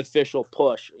this artificial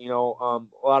push. A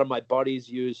lot of my buddies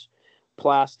use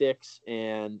plastics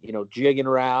and jigging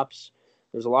wraps.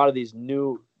 There's a lot of these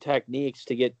new techniques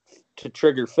to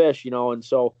trigger fish, and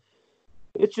so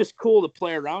it's just cool to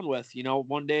play around with.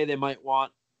 One day they might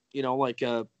want like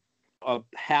a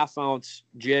half ounce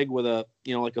jig with a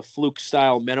like a fluke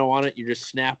style minnow on it. You're just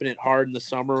snapping it hard in the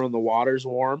summer when the water's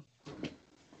warm.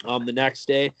 The next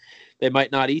day they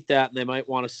might not eat that, and they might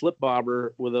want a slip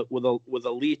bobber with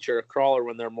a leech or a crawler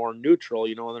when they're more neutral,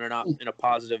 when they're not in a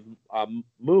positive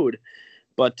mood.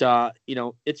 But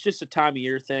it's just a time of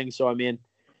year thing. So I mean,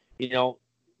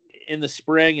 in the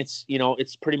spring, it's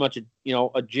pretty much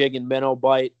a jig and minnow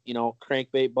bite,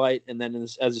 crankbait bite, and then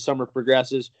as the summer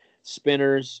progresses,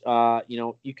 spinners.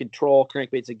 You can troll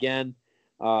crankbaits again,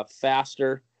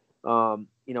 faster. The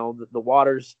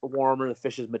water's warmer, the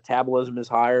fish's metabolism is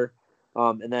higher,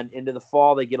 and then into the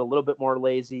fall they get a little bit more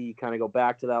lazy. You kind of go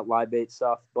back to that live bait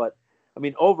stuff. But I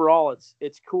mean, overall,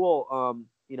 it's cool.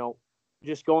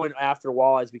 Just going after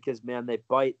walleyes because, man, they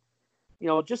bite,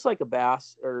 just like a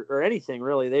bass or anything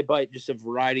really. They bite just a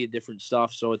variety of different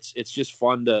stuff. So it's just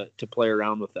fun to play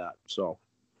around with that. So.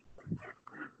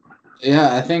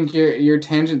 Yeah, I think your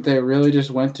tangent there really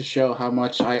just went to show how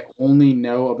much I only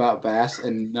know about bass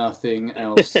and nothing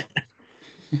else.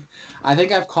 I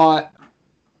think I've caught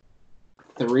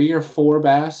 3 or 4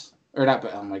 bass, or not.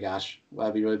 Oh my gosh,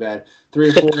 that'd be really bad. 3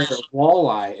 or 4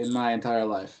 walleye in my entire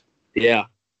life. Yeah.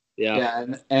 Yeah.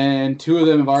 Yeah, and 2 of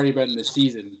them have already been in the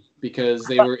season because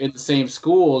they were in the same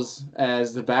schools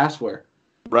as the bass were.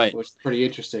 Right. Which is pretty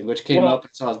interesting. Which came up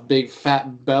and saw this big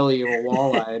fat belly of a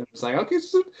walleye, and it was like, okay,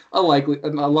 it's a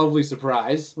lovely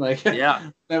surprise. Like,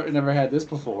 Yeah. never had this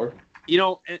before. And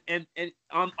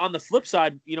on the flip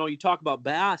side, you talk about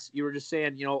bass. You were just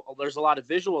saying, there's a lot of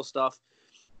visual stuff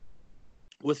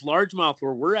with largemouth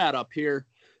where we're at up here.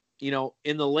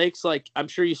 In the lakes, like I'm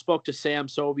sure you spoke to Sam,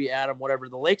 Sobey, Adam, whatever,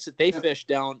 the lakes that they fish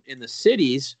down in the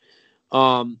cities.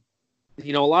 A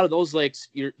lot of those lakes,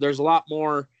 there's a lot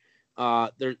more.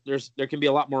 There can be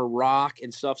a lot more rock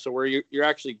and stuff. So where you're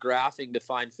actually graphing to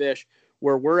find fish.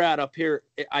 Where we're at up here,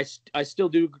 I still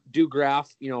do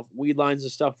graph, weed lines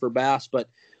and stuff for bass, but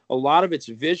a lot of it's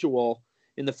visual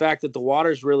in the fact that the water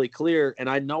is really clear and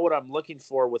I know what I'm looking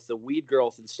for with the weed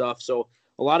growth and stuff. So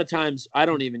a lot of times I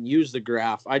don't even use the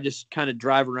graph. I just kind of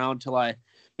drive around till I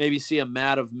maybe see a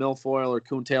mat of milfoil or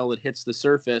coontail that hits the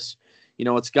surface.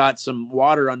 It's got some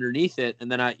water underneath it.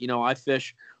 And then I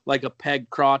fish like a peg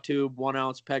craw tube, 1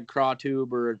 ounce peg craw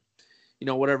tube, or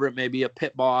whatever it may be, a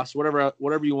pit boss, whatever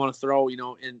you want to throw,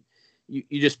 and you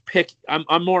just pick.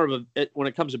 I'm more of when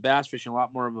it comes to bass fishing, a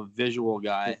lot more of a visual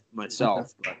guy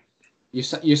myself. But. You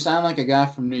sound like a guy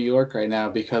from New York right now,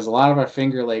 because a lot of our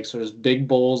Finger Lakes are just big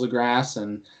bowls of grass,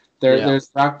 and there's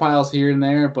rock piles here and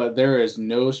there, but there is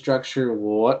no structure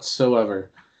whatsoever.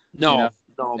 No.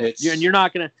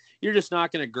 You're just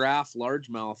not gonna graph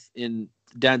largemouth in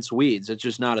dense weeds. It's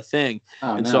just not a thing.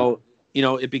 So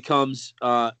it becomes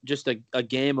just a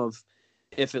game of,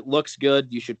 if it looks good,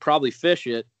 you should probably fish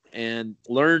it and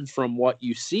learn from what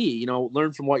you see,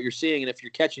 learn from what you're seeing. And if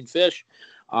you're catching fish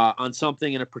on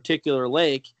something in a particular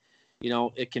lake,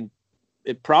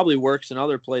 it probably works in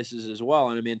other places as well.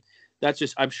 And I mean, that's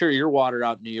just, I'm sure your water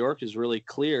out in New York is really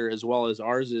clear as well as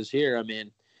ours is here. I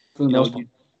mean,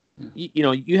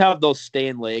 you have those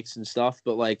stain lakes and stuff,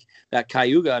 but like that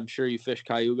Cayuga, I'm sure you fish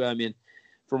Cayuga. I mean,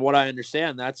 from what I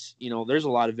understand, that's, there's a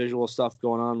lot of visual stuff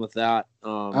going on with that.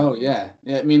 Oh yeah.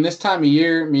 I mean, this time of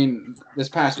year, this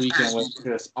past weekend was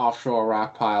just offshore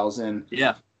rock piles, and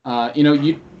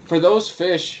for those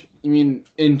fish, in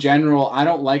general, I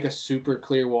don't like a super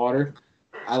clear water.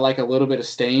 I like a little bit of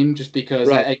stain, just because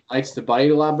it likes to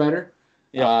bite a lot better.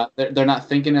 Yeah. They're not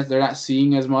they're not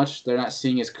seeing as much. They're not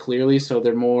seeing as clearly, so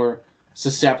they're more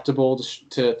susceptible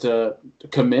to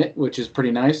commit, which is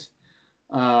pretty nice.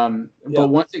 But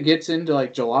once it gets into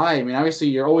like July, obviously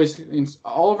you're always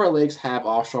all of our lakes have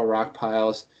offshore rock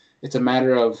piles. It's a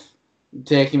matter of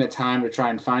taking the time to try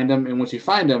and find them, and once you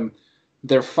find them,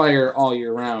 they're fire all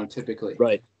year round typically.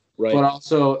 Right. But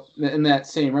also in that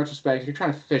same retrospect, if you're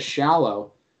trying to fish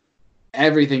shallow,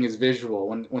 everything is visual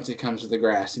once it comes to the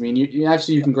grass. You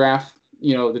obviously you can graph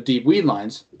the deep weed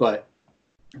lines, but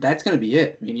that's going to be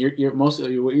it. You're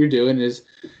mostly what you're doing is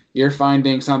you're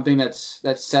finding something that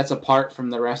sets apart from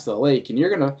the rest of the lake, and you're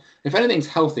gonna, if anything's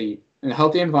healthy in a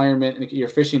healthy environment and you're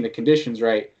fishing the conditions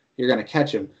right, you're gonna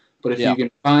catch them. But if you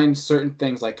can find certain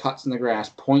things like cuts in the grass,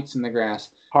 points in the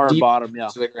grass, hard bottom,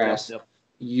 to the grass,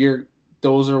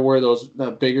 those are where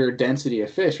the bigger density of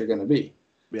fish are going to be.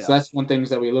 Yeah. So that's one things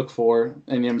that we look for,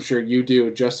 and I'm sure you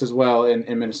do just as well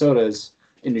in Minnesota as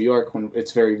in New York, when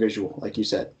it's very visual, like you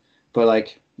said. But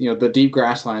like the deep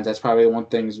grass lines, that's probably the one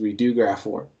things we do graph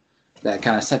for. That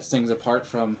kind of sets things apart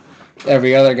from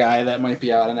every other guy that might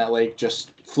be out in that lake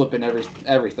just flipping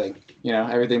everything.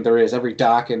 Everything there is, every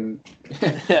dock and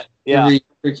every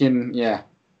freaking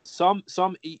Some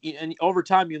and over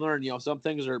time you learn, some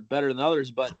things are better than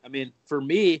others. But for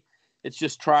me, it's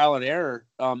just trial and error.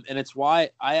 And it's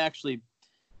why I actually,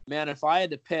 man, if I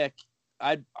had to pick,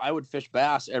 I would fish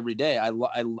bass every day. I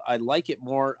like it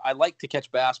more. I like to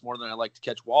catch bass more than I like to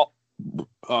catch walleyes.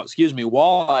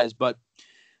 But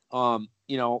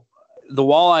the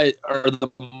walleye are the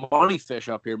money fish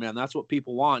up here, man. That's what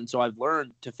people want. And so I've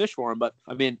learned to fish for them. But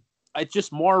it's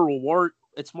just more reward.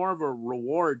 It's more of a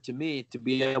reward to me to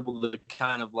be able to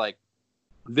kind of like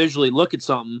visually look at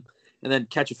something and then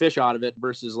catch a fish out of it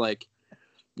versus like,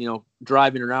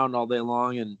 driving around all day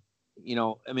long. And,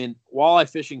 walleye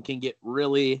fishing can get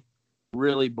really,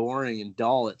 really boring and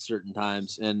dull at certain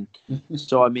times. And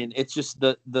so, it's just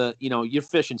you're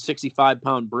fishing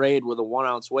 65-pound braid with a 1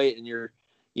 ounce weight, and you're,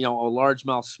 a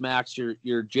largemouth smacks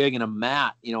your jig in a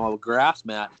mat, a grass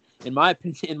mat. In my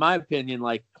opinion,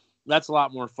 like that's a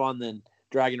lot more fun than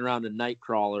dragging around a night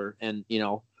crawler. And,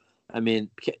 I mean,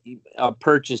 a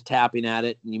perch is tapping at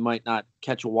it, and you might not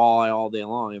catch a walleye all day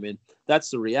long. I mean, that's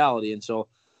the reality. And so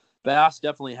bass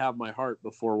definitely have my heart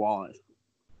before walleye.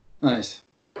 Nice.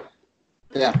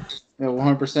 Yeah,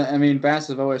 100%. I mean, bass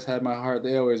have always had my heart.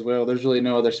 They always will. There's really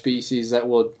no other species that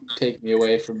will take me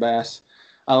away from bass,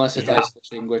 unless it's ice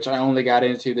fishing, which I only got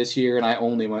into this year, and I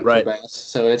only went for bass.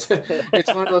 So it's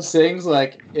one of those things,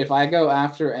 like, if I go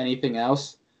after anything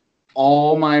else,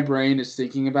 all my brain is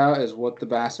thinking about is what the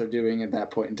bass are doing at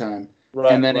that point in time.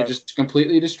 Right, and then it just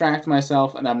completely distracts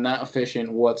myself, and I'm not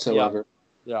efficient whatsoever.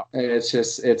 Yeah. It's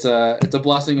just, it's a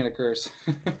blessing and a curse.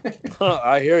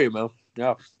 I hear you, man.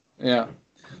 Yeah. Yeah.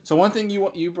 So one thing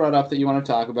you brought up that you want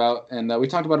to talk about, and we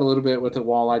talked about a little bit with the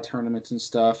walleye tournaments and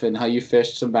stuff, and how you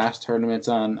fished some bass tournaments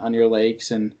on your lakes,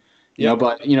 and you know,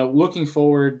 but looking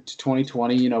forward to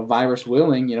 2020, virus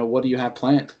willing, what do you have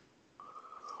planned?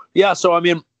 Yeah. So I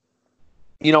mean,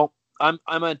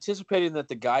 I'm anticipating that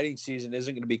the guiding season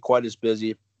isn't going to be quite as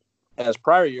busy as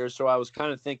prior years. So I was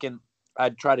kind of thinking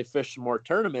I'd try to fish some more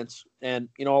tournaments, and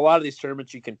a lot of these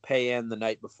tournaments you can pay in the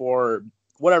night before, or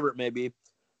whatever it may be.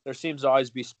 There seems to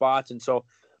always be spots. And so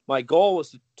my goal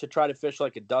was to try to fish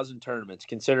like a dozen tournaments,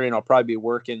 considering I'll probably be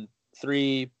working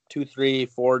 3,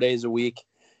 4 days a week,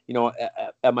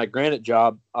 at my granite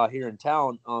job here in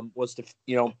town, was to,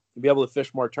 be able to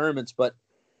fish more tournaments. But,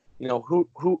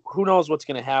 who knows what's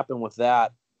going to happen with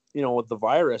that, with the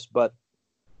virus. But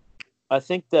I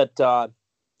think that,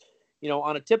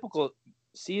 on a typical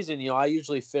season, I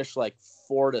usually fish like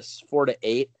 4 to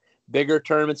 8 bigger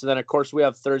tournaments. And then of course we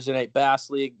have Thursday Night Bass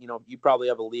League. You probably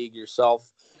have a league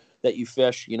yourself that you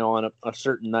fish, on a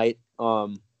certain night.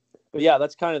 But yeah,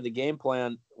 that's kind of the game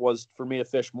plan, was for me to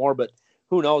fish more, but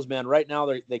who knows, man. Right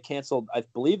now they canceled, I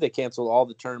believe they canceled all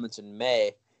the tournaments in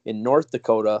May in North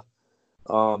Dakota.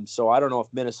 So I don't know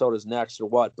if Minnesota's next or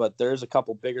what, but there's a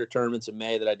couple bigger tournaments in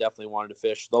May that I definitely wanted to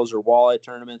fish. Those are walleye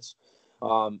tournaments.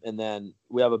 And then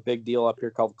we have a big deal up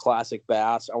here called Classic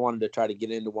Bass. I wanted to try to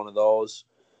get into one of those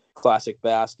Classic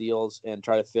Bass deals and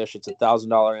try to fish. It's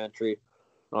 $1,000 entry.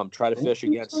 Try to fish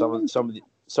against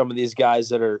some of these guys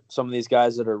that are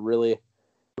really,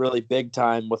 really big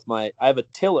time. I have a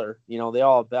tiller. They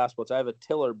all have bass boats. I have a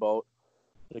tiller boat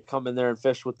to come in there and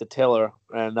fish with the tiller,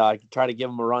 and try to give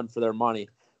them a run for their money.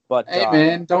 But hey,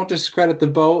 man, don't discredit the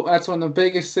boat. That's one of the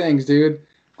biggest things, dude.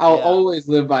 I'll always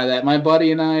live by that. My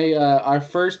buddy and I, our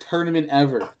first tournament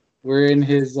ever, we're in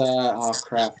his oh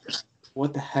crap,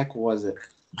 what the heck was it?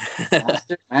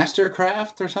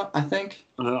 Mastercraft or something, I think.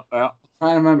 Yeah. I'm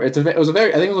trying to remember. I think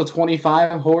it was a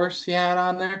 25 horse he had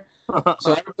on there.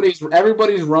 So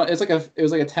everybody's run. It was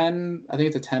like a 10. I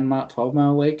think it's a 10-mile,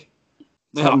 12-mile lake,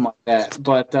 something like that.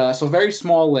 But so very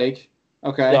small lake.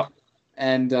 Okay. Yeah.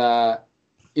 And the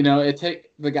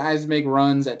guys make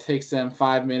runs that takes them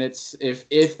 5 minutes,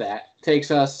 if that.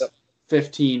 Takes us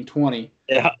 15, 20.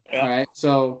 Yeah. All right.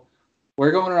 So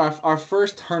we're going to our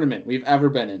first tournament we've ever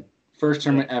been in. First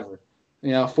tournament ever.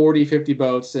 40, 50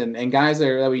 boats, and guys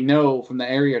that we know from the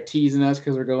area are teasing us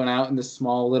because we're going out in this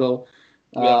small little,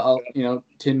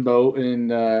 tin boat, and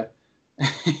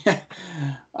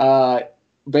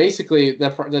basically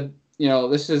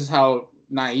this is how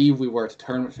naive we were to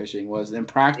tournament fishing. Was in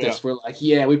practice we're like,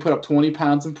 we put up 20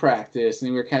 pounds in practice,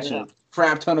 and we were catching a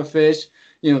crap ton of fish.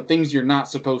 Things you're not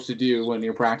supposed to do when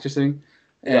you're practicing,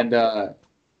 and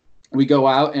we go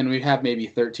out and we have maybe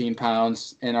 13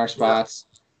 pounds in our spots.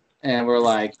 And we're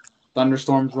like,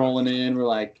 thunderstorms rolling in. We're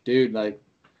like, dude, like,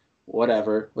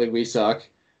 whatever. Like, we suck.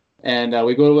 And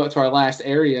we go to our last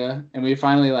area, and we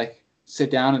finally, like,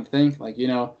 sit down and think, like,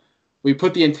 we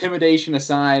put the intimidation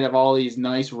aside of all these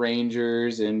nice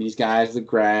rangers and these guys with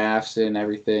graphs and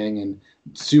everything, and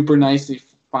super nicely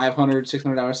 $500,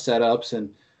 $600 setups.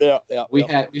 And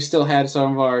we still had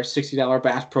some of our $60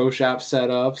 Bass Pro Shop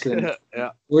setups. And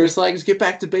we're just like, let's get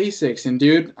back to basics. And,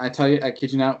 dude, I tell you, I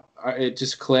kid you not, it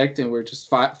just clicked, and we're just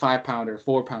 5-pounder,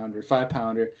 4-pounder,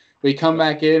 5-pounder. We come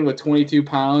back in with 22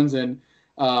 pounds, and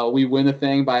we win the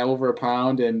thing by over a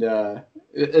pound. And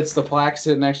it's the plaque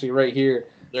sitting actually right here.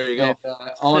 There you go.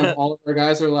 And, all of our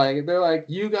guys are like, they're like,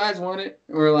 you guys won it.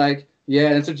 And we're like,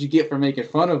 yeah, that's what you get for making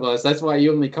fun of us. That's why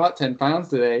you only caught 10 pounds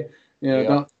today.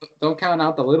 Don't count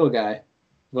out the little guy.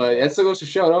 But that still goes to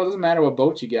show, it doesn't matter what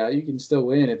boat you got, you can still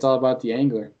win. It's all about the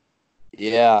angler.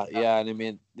 Yeah, and I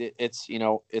mean, it's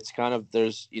it's kind of,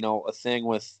 there's a thing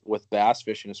with bass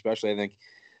fishing, especially. I think,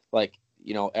 like,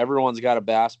 everyone's got a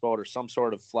bass boat or some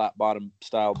sort of flat bottom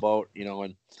style boat,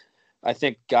 and I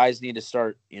think guys need to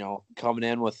start coming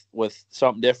in with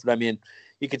something different. I mean,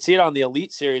 you can see it on the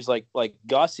Elite Series, like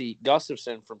Gussie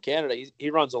Gustafson from Canada. He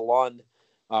runs a Lund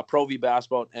Pro V Bass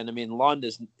Boat. And I mean, Lund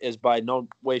is by no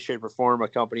way, shape, or form a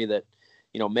company that,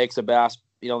 makes a bass.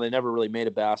 They never really made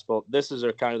a bass boat. This is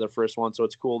kind of their first one, so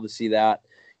it's cool to see that.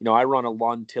 I run a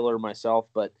Lund tiller myself,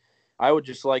 but I would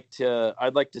just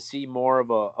I'd like to see more of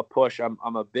a push.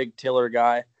 I'm a big tiller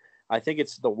guy. I think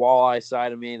it's the walleye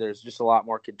side of me. There's just a lot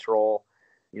more control.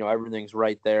 Everything's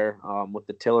right there with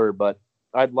the tiller, but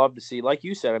I'd love to see, like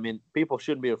you said, I mean, people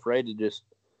shouldn't be afraid to just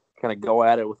kind of go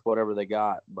at it with whatever they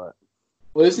got, but.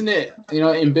 Well, isn't it,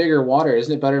 in bigger water?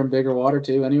 Isn't it better in bigger water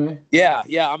too anyway? Yeah.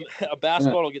 A bass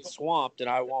boat will get swamped and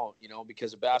I won't,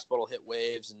 because a bass boat will hit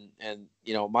waves and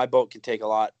my boat can take a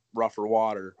lot rougher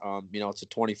water. It's a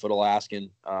 20-foot Alaskan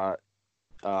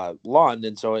Lund,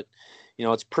 and so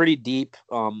it's pretty deep.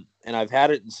 And I've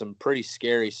had it in some pretty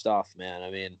scary stuff, man.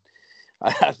 I mean,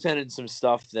 I've been in some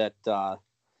stuff that I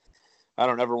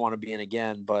don't ever want to be in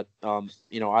again, but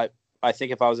I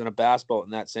think if I was in a bass boat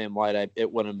in that same light,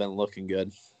 it wouldn't have been looking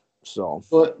good. So,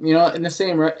 well,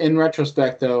 in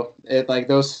retrospect, though, it like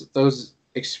those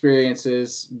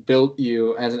experiences built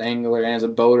you as an angler and as a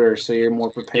boater, so you're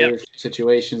more prepared for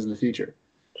situations in the future.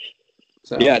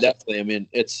 So yeah, definitely. I mean,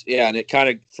 and it kind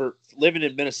of, for living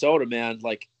in Minnesota, man,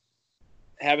 like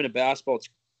having a bass boat's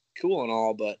cool and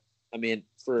all, but I mean,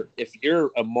 if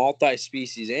you're a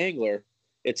multi-species angler,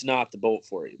 it's not the boat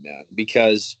for you, man,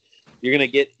 because you're going to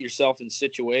get yourself in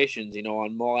situations,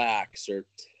 on Mille Lacs or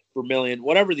Vermilion,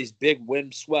 whatever these big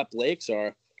wind-swept lakes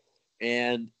are,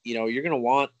 and, you're going to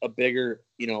want a bigger,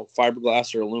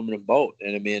 fiberglass or aluminum boat.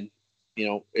 And I mean,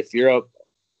 if you're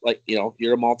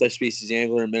you're a multi-species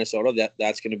angler in Minnesota,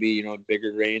 that's going to be,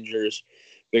 bigger Rangers,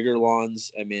 bigger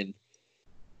Lunds. I mean,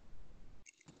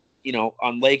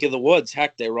 on Lake of the Woods,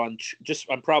 heck, they run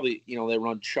they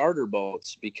run charter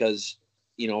boats because,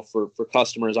 for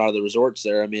customers out of the resorts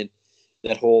there. I mean,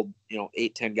 that hold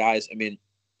 8-10 guys. I mean,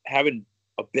 having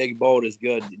a big boat is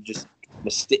good. Just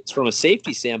from a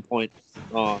safety standpoint.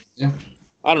 I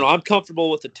don't know. I'm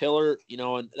comfortable with the tiller,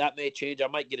 and that may change. I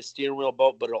might get a steering wheel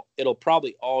boat, but it'll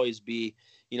probably always be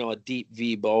a deep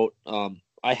V boat.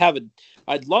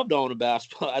 I'd love to own a bass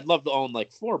boat. I'd love to own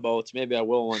like 4 boats. Maybe I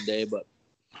will one day, but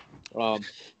I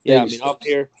mean, up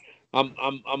here, I'm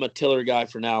a tiller guy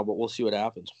for now, but we'll see what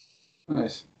happens.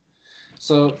 Nice.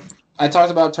 So I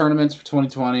talked about tournaments for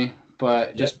 2020,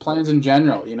 but just plans in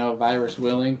general, virus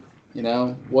willing,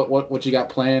 what you got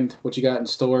planned, what you got in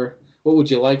store, what would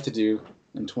you like to do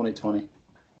in 2020?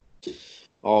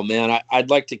 Oh man, I'd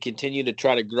like to continue to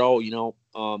try to grow,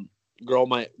 grow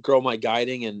my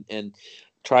guiding and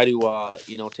try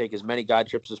to, take as many guide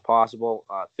trips as possible,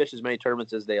 fish as many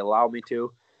tournaments as they allow me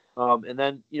to. And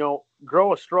then,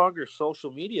 grow a stronger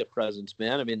social media presence,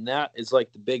 man. I mean, that is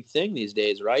like the big thing these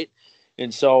days, right?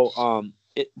 And so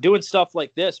doing stuff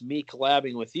like this, me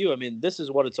collabing with you, I mean, this is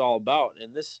what it's all about.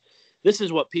 And this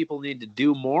is what people need to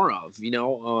do more of,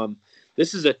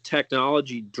 This is a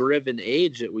technology-driven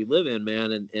age that we live in,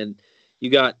 man. And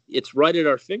it's right at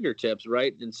our fingertips,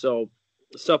 right? And so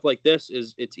stuff like this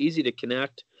it's easy to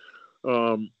connect.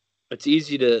 It's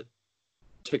easy to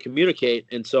communicate.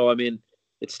 And so, I mean,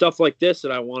 it's stuff like this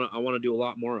that I want to do a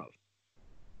lot more of.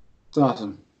 It's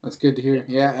awesome. That's good to hear.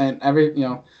 Yeah, and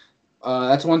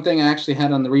that's one thing I actually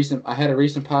had on a recent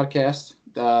podcast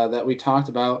that we talked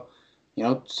about,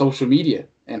 social media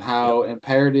and how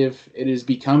imperative it is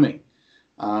becoming.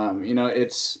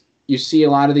 You see a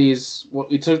lot of these.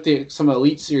 We took some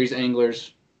Elite Series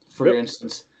anglers, for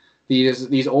instance,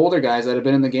 these older guys that have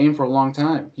been in the game for a long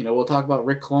time. We'll talk about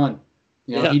Rick Clunn.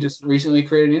 He just recently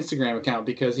created an Instagram account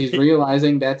because he's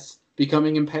realizing that's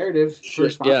becoming imperative for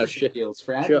sponsorship deals,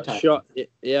 for advertising.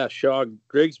 Shaw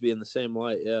Grigsby in the same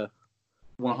light,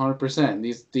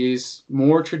 100%. These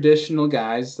more traditional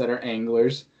guys that are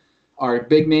anglers are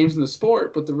big names in the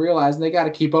sport, but they're realizing they got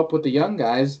to keep up with the young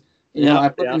guys. I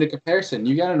put into comparison.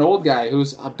 You got an old guy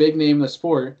who's a big name in the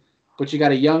sport, but you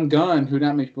got a young gun who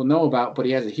not many people know about, but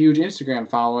he has a huge Instagram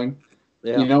following.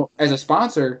 Yeah. As a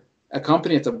sponsor, a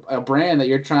company, it's a brand that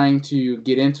you're trying to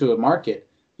get into a market,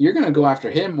 you're going to go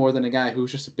after him more than a guy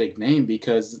who's just a big name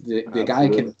because the guy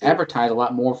can advertise a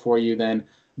lot more for you than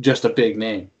just a big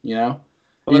name,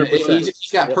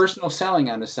 He's got personal selling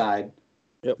on the side,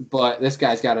 but this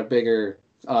guy's got a bigger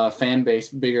fan base,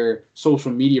 bigger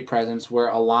social media presence where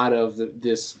a lot of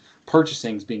this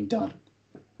purchasing is being done,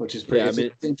 which is pretty. It's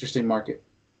an interesting market.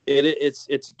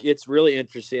 It's really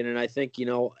interesting, and I think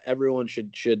everyone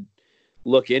should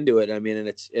look into it. I mean, and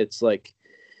it's like,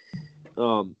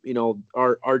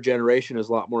 our generation is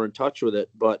a lot more in touch with it,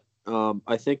 but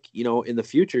I think in the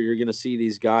future you're going to see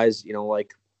these guys,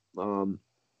 like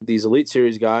these Elite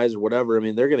Series guys or whatever. I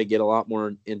mean, they're going to get a lot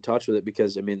more in touch with it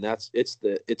because I mean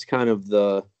it's kind of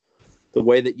the the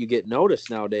way that you get noticed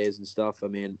nowadays and stuff. I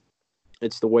mean,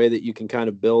 it's the way that you can kind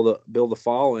of build a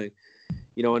following,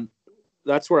 and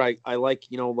that's where I like,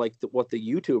 what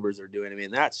the YouTubers are doing. I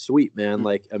mean, that's sweet, man.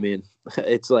 Like, I mean,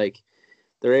 it's like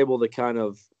they're able to kind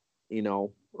of,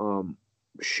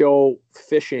 show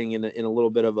fishing in a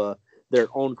little bit of their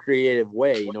own creative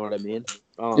way. You know what I mean?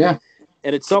 Yeah.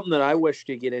 And it's something that I wish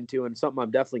to get into, and something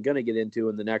I'm definitely going to get into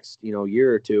in the next,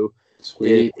 year or two.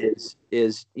 Sweet.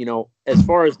 Is as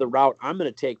far as the route I'm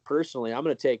going to take personally, I'm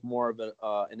going to take more of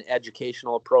an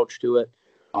educational approach to it.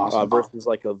 Awesome. Versus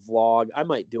like a vlog. I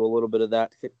might do a little bit of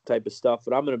that type of stuff,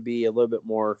 but I'm going to be a little bit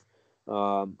more,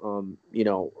 what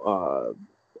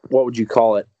would you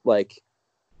call it? Like,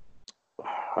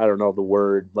 I don't know the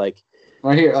word. Like,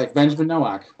 right here, like Benjamin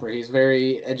Nowak, where he's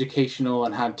very educational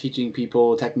and how teaching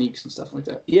people techniques and stuff like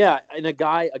that. Yeah, and a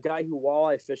guy who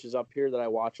walleye fishes up here that I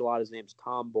watch a lot. His name's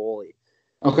Tom Boley.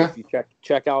 Okay. If you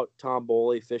check out Tom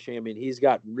Boley fishing, I mean, he's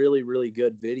got really, really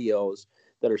good videos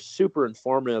that are super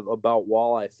informative about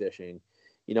walleye fishing,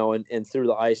 and through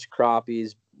the ice,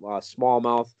 crappies,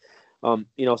 smallmouth,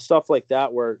 stuff like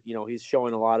that, where, he's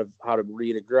showing a lot of how to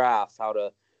read a graph,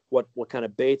 what kind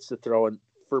of baits to throw. And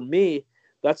for me,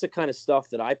 that's the kind of stuff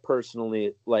that I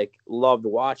personally love to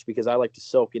watch, because I like to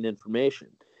soak in information.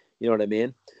 You know what I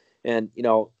mean? And,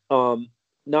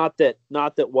 not that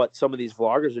what some of these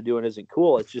vloggers are doing isn't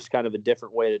cool. It's just kind of a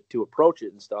different way to approach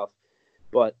it and stuff.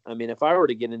 But I mean, if I were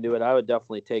to get into it, I would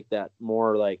definitely take that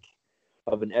more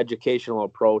of an educational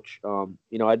approach.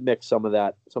 I'd mix some of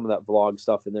that vlog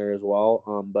stuff in there as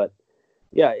well. But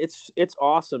yeah, it's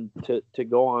awesome to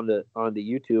go onto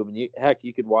YouTube, and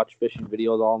you could watch fishing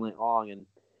videos all night long, and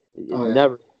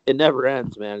it never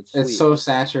ends, man. It's sweet. So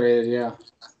saturated, yeah.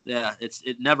 Yeah,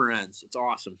 it never ends. It's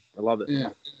awesome. I love it.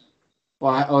 Yeah.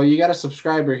 Well, you got a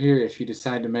subscriber here if you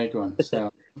decide to make one. So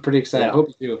I'm pretty excited. Yeah. I hope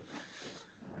you do.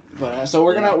 But so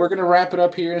we're gonna wrap it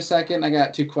up here in a second. I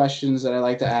got 2 questions that I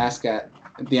like to ask at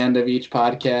the end of each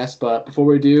podcast. But before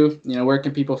we do, where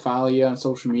can people follow you on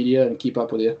social media and keep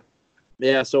up with you?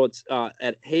 Yeah, so it's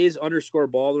at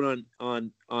Hays_Baldwin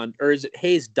on or is it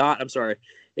Hays dot? I'm sorry,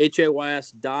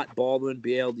 HAYS Baldwin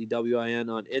BALDWIN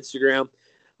on Instagram,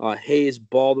 Hays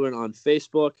Baldwin on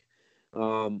Facebook,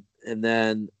 and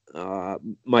then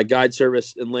my guide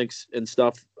service and links and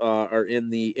stuff are in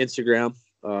the Instagram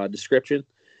description.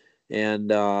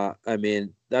 And I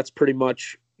mean, that's pretty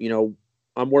much,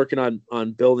 I'm working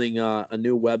on building a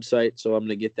new website, so I'm going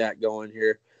to get that going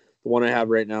here. The one I have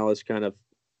right now is kind of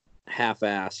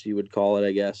half-assed, you would call it,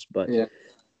 I guess. But yeah,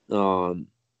 I'm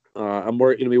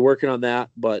going to be working on that,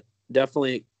 but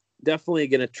definitely going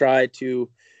to try to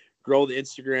grow the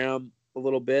Instagram a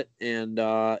little bit, and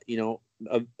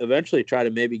eventually try to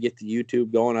maybe get the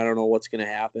YouTube going. I don't know what's going to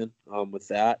happen with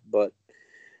that, but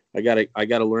I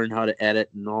gotta learn how to edit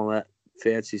and all that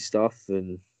fancy stuff,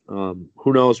 and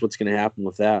who knows what's gonna happen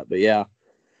with that. But yeah,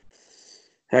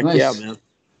 heck nice. Yeah, man.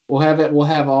 We'll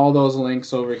have all those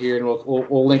links over here, and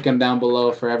we'll link them down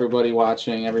below for everybody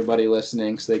watching, everybody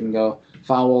listening, so they can go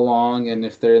follow along. And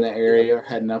if they're in the area or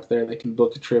heading up there, they can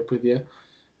book a trip with you.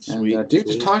 Sweet, and dude,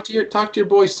 just talk to your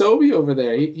boy Sobe over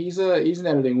there. He's an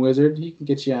editing wizard. He can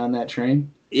get you on that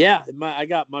train. Yeah, I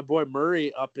got my boy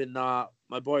Murray up in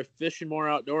my boy Fishing More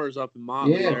Outdoors up in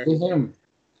Motley. Yeah, there. Him.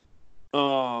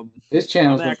 His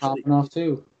channel's been popping off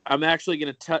too. I'm actually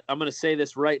I'm gonna say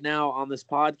this right now on this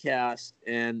podcast,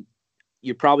 and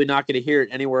you're probably not gonna hear it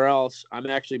anywhere else. I'm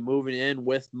actually moving in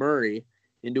with Murray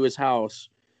into his house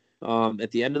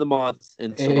at the end of the month,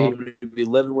 and so I'm gonna be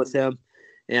living with him,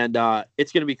 and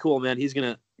it's gonna be cool, man. He's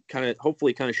gonna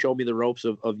hopefully show me the ropes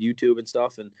of YouTube and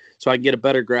stuff, and so I can get a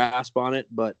better grasp on it.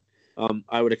 But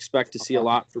I would expect to see a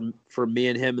lot from me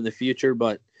and him in the future.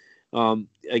 But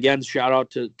again, shout out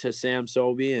to Sam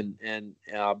Sobe and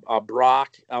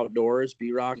Brock Outdoors,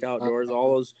 B-Rock Outdoors,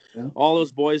 all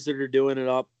those boys that are doing it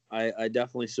up. I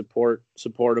definitely support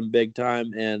them big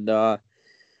time, and I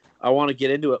want to get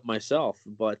into it myself.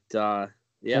 But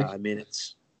yeah, I mean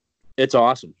it's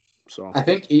awesome. So I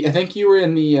think you were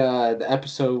in the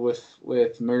episode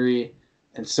with Murray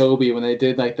and Sobe when they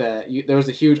did there was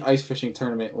a huge ice fishing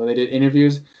tournament where they did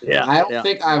interviews. Yeah, I don't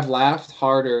think I've laughed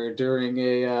harder during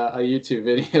a YouTube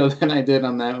video than I did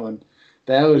on that one.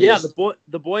 That was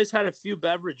the boys had a few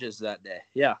beverages that day.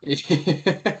 Yeah, we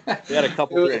had a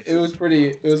couple drinks. It was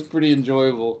pretty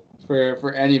enjoyable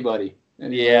for anybody.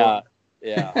 Yeah.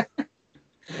 Yeah.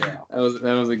 That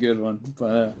was a good one.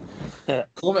 But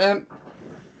cool, man.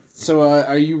 So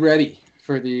are you ready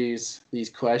for these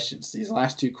questions, these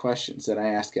last 2 questions that I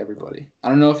ask everybody? I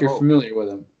don't know if you're familiar with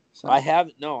them. So. I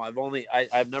haven't. No, I'm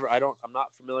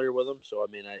not familiar with them. So I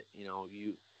mean,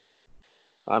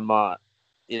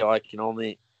 I can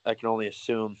only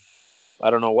assume. I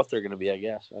don't know what they're going to be. I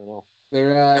guess I don't know.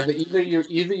 They're either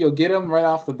you'll get them right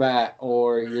off the bat,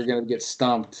 or you're going to get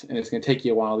stumped, and it's going to take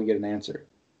you a while to get an answer.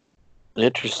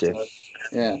 Interesting.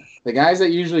 Yeah, the guys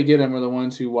that usually get them are the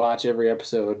ones who watch every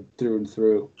episode through and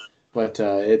through. But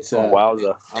it's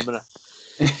wowza!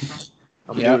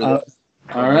 I'm yeah.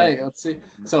 All right, let's see.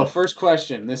 So first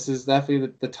question. This is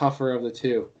definitely the tougher of the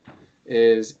two.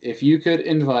 Is if you could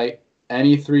invite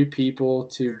any 3 people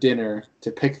to dinner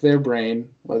to pick their brain,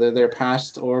 whether they're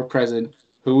past or present,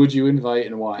 who would you invite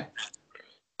and why?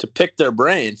 To pick their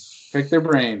brain? Pick their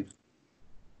brain.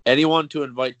 Anyone to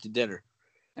invite to dinner?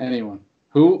 Anyone.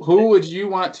 Who would you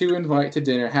want to invite to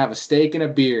dinner, have a steak and a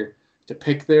beer, to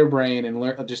pick their brain and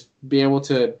learn, just be able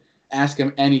to ask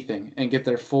them anything and get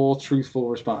their full, truthful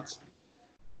response?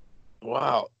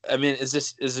 Wow. I mean, is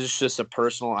this just a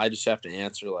personal, I just have to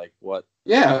answer like what?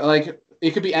 Yeah, like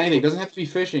it could be anything. It doesn't have to be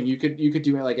fishing. You could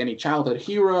do it like any childhood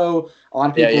hero. A lot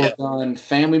of people have done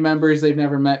family members they've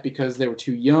never met because they were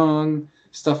too young,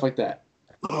 stuff like that.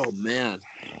 Oh man.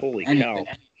 Holy cow.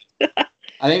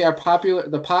 I think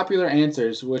the popular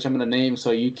answers, which I'm going to name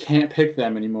so you can't pick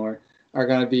them anymore, are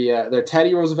going to be they're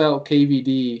Teddy Roosevelt,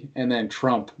 KVD, and then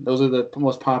Trump. Those are the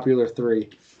most popular 3.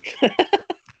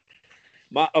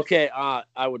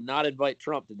 I would not invite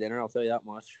Trump to dinner. I'll tell you that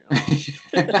much.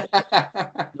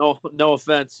 No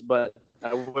offense, but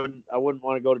I wouldn't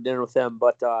want to go to dinner with him.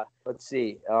 But let's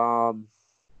see. He'll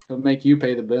make you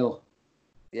pay the bill.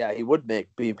 Yeah, he would make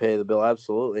me pay the bill.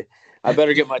 Absolutely. I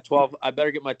better get my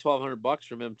 $1,200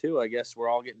 from him too. I guess we're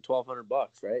all getting $1,200,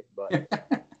 right? But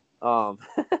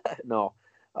no.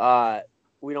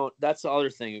 We don't. That's the other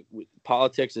thing.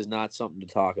 Politics is not something to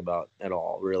talk about at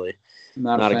all. Really,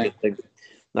 not a good thing.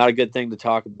 Not a good thing to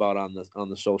talk about on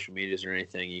the social medias or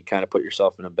anything. You kind of put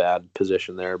yourself in a bad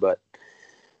position there. But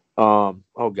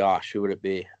oh gosh, who would it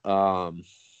be? Oh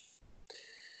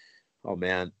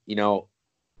man,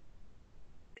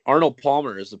 Arnold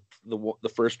Palmer is the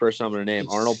first person I'm going to name.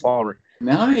 Arnold Palmer.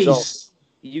 Nice. So,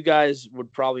 you guys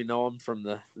would probably know him from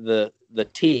the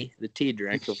tea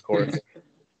drink, of course.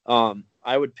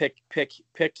 I would pick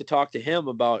to talk to him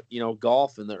about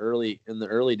golf in the early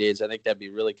days. I think that'd be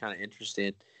really kind of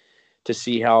interesting to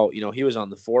see how he was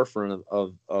on the forefront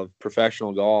of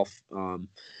professional golf.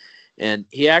 And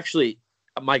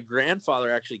my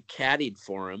grandfather actually caddied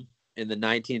for him in the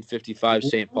 1955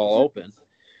 St. Paul Open,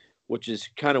 which is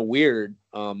kind of weird.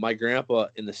 My grandpa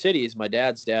in the cities, my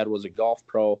dad's dad was a golf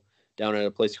pro down at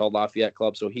a place called Lafayette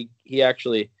Club, so he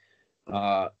actually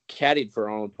caddied for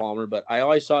Arnold Palmer, but I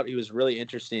always thought he was a really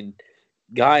interesting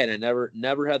guy, and I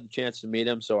never had the chance to meet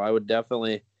him. So I would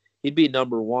definitely, he'd be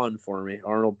number 1 for me.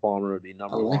 Arnold Palmer would be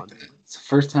number 1. It's the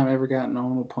first time I ever gotten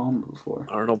Arnold Palmer before.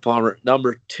 Arnold Palmer.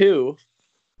 Number 2.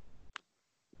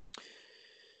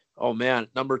 Oh man,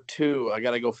 number 2. I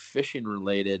gotta go fishing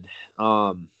related.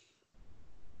 Wow.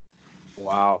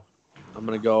 I'm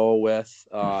gonna go with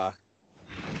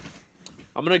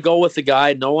the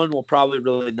guy no one will probably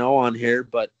really know on here,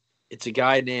 but it's a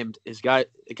guy by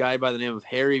the name of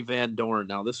Harry Van Dorn.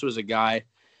 Now, this was a guy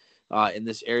in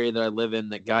this area that I live in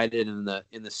that guided in the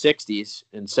 60s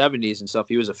and 70s and stuff.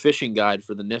 He was a fishing guide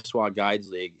for the Nisswa Guides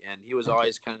League, and he was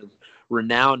always kind of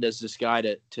renowned as this guy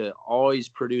to always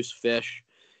produce fish.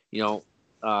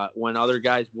 When other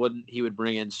guys wouldn't, he would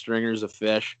bring in stringers of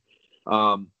fish.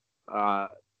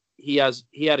 He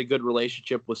had a good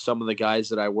relationship with some of the guys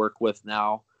that I work with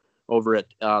now over at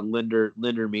Linder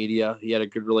Media. He had a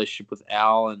good relationship with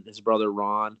Al and his brother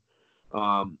Ron.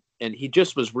 And he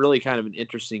just was really kind of an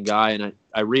interesting guy. And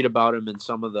I read about him and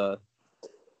some of the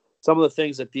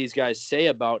things that these guys say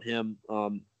about him.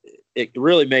 It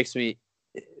really makes me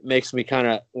kind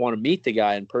of want to meet the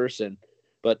guy in person.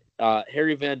 But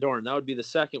Harry Van Dorn, that would be the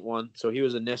second one. So he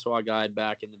was a Nisswa guide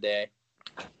back in the day.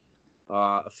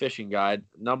 A fishing guide.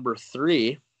 Number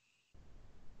 3.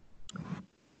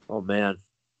 Oh man,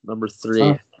 number 3.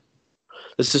 Tough.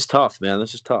 This is tough, man.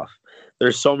 This is tough.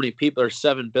 There's so many people. There's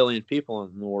 7 billion people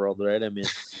in the world, right? I mean,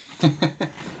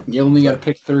 you only got to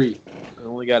pick 3. I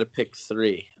only got to pick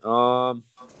 3. Oh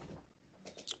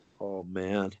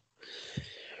man.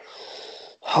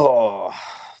 Oh,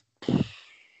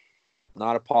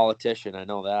 not a politician. I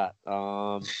know that.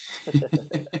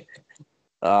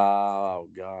 Oh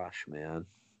gosh, man.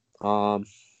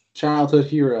 Childhood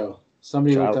hero.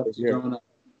 Somebody looked up to you growing up.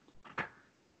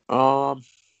 Oh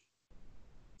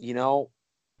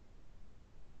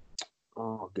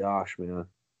gosh, man.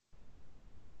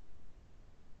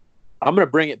 I'm gonna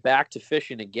bring it back to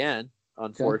fishing again.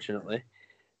 Unfortunately,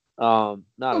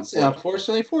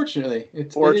 Fortunately.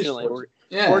 Fortunately.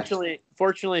 Yeah.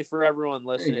 Fortunately for everyone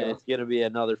listening, it's going to be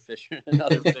another fisherman,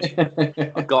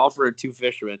 a golfer and two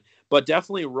fishermen. But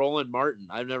definitely Roland Martin.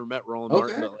 I've never met Roland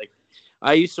Martin, but like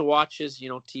I used to watch his,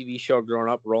 TV show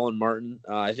growing up. Roland Martin.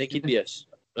 I think he'd be a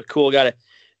cool guy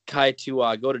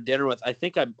to go to dinner with. I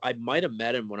think I might have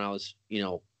met him when I was,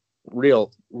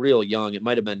 real young. It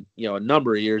might have been, a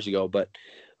number of years ago, but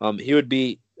he would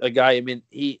be a guy. I mean,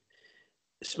 he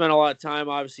spent a lot of time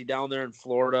obviously down there in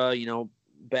Florida,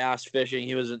 bass fishing.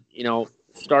 He was,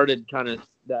 started kind of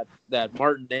that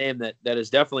Martin name that has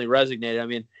definitely resonated. I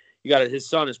mean, his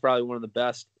son is probably one of the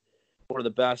best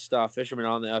fishermen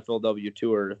on the FLW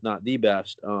tour, if not the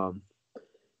best. Roland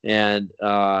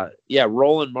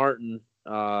Martin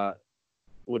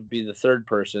would be the third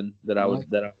person that I would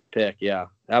pick. Yeah,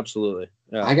 absolutely.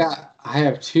 Yeah. I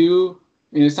have two.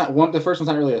 I mean, it's not one. The first one's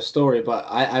not really a story, but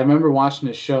I remember watching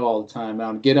this show all the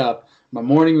time. Get up. My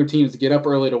morning routine is to get up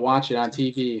early to watch it on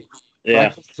TV. Yeah.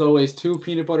 Breakfast is always 2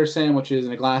 peanut butter sandwiches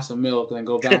and a glass of milk, and then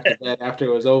go back to bed after it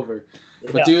was over.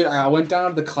 But dude, I went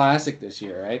down to the Classic this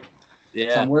year, right?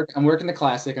 Yeah. So I'm working the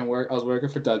Classic. I was working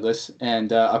for Douglas,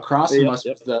 and across from us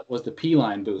was the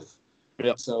P-Line booth.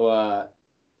 Yep. So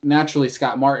naturally,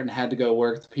 Scott Martin had to go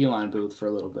work the P-Line booth for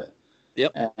a little bit.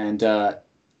 Yep. And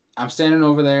I'm standing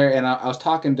over there, and I was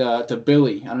talking to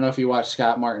Billy. I don't know if you watch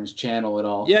Scott Martin's channel at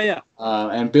all. Yeah.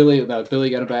 And Billy got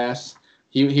a bass.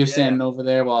 He was standing over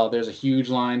there while there's a huge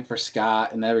line for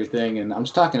Scott and everything, and I'm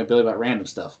just talking to Billy about random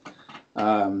stuff.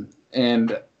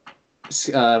 And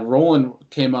Roland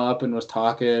came up and was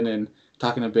talking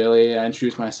to Billy. I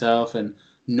introduced myself, and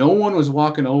no one was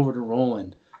walking over to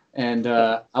Roland. And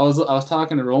I was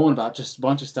talking to Roland about just a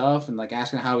bunch of stuff and like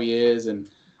asking how he is and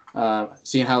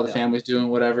seeing how the family's doing,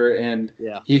 whatever. And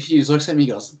he just looks at me,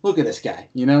 and goes, "Look at this guy,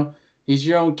 he's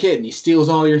your own kid, and he steals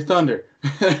all your thunder."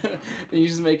 And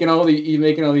he's just making all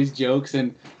these jokes,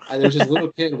 and there's this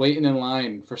little kid waiting in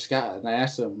line for Scott, and I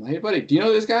asked him, "Hey, buddy, do you know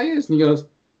who this guy is?" And he goes,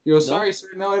 "Sorry, sir,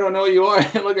 no, I don't know who you are."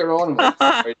 And look at Roland, I'm like,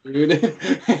 "Sorry, dude."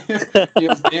 He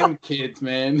goes, "Damn kids,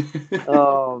 man."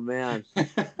 Oh man.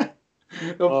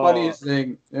 The funniest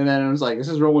thing. And then I was like, "This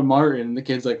is Roland Martin," and the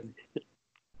kid's like,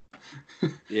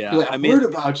 "Yeah, I heard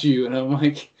about you," and I'm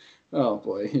like, "Oh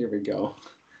boy, here we go."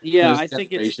 Yeah, I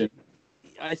think it.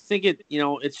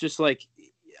 It's just like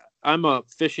I'm a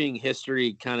fishing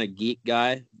history kind of geek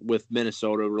guy with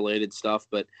Minnesota related stuff,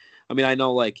 but I mean, I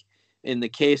know like in the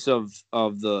case of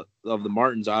the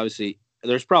Martins, obviously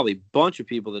there's probably a bunch of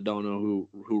people that don't know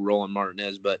who Roland Martin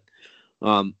is, but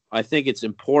I think it's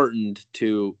important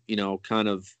to kind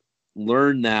of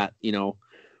learn that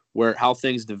how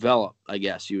things develop, I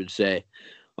guess you would say,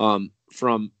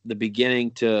 from the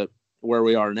beginning to where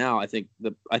we are now. I think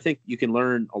you can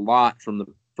learn a lot from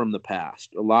the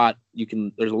past.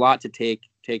 There's a lot to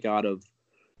take out of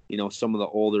some of the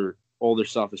older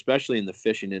stuff, especially in the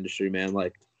fishing industry, man.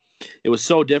 Like it was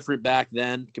so different back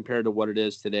then compared to what it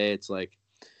is today. It's like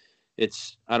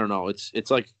I don't know, it's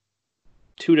like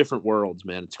two different worlds,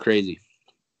 man. It's crazy.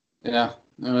 Yeah,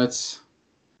 no, it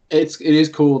is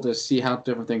cool to see how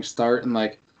different things start, and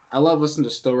like I love listening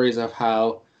to stories of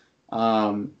how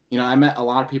I met a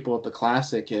lot of people at the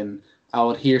Classic, and I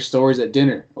would hear stories at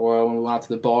dinner or when we went out to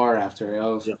the bar after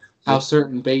of how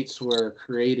certain baits were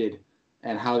created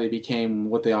and how they became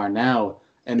what they are now.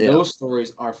 And those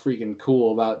stories are freaking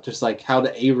cool about just like how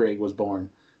the A-rig was born,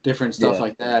 different stuff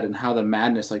like that, and how the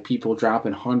madness, like people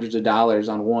dropping hundreds of dollars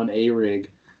on one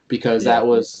A-rig because that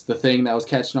was the thing that was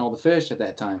catching all the fish at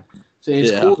that time. So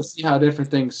it's cool to see how different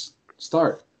things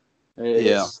start.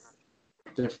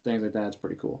 Different things like that. It's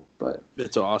pretty cool. But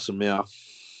it's awesome, yeah.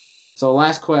 So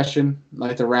last question, I'd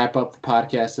like to wrap up the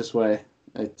podcast this way.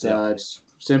 It's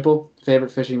simple.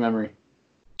 Favorite fishing memory?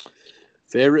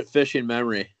 Favorite fishing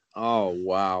memory? Oh,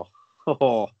 wow.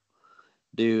 Oh,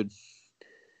 dude.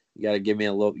 You got to give me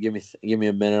a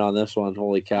minute on this one.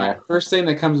 Holy cow. Right, first thing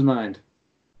that comes to mind.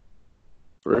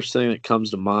 First thing that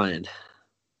comes to mind.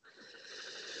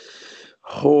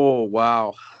 Oh,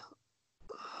 wow.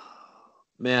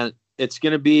 Man, it's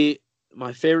going to be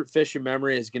my favorite fishing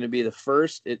memory is going to be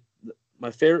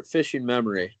my favorite fishing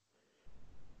memory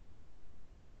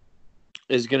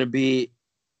is going to be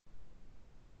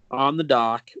on the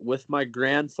dock with my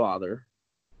grandfather.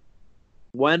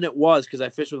 When it was, because I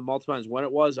fished with him multiple times, when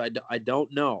it was, I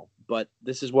don't know, but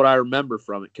this is what I remember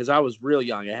from it, because I was real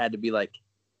young. I had to be like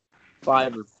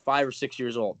 5 or 6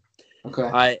 years old.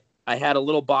 Okay. I had a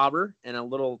little bobber and a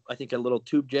little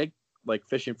tube jig, like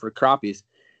fishing for crappies,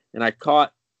 and I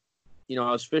caught,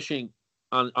 I was fishing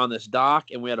on this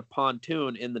dock, and we had a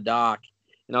pontoon in the dock,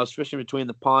 and I was fishing between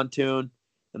the pontoon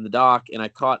and the dock, and I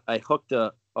hooked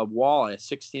a walleye, a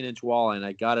 16-inch walleye, and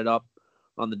I got it up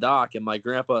on the dock. And my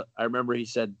grandpa, I remember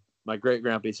my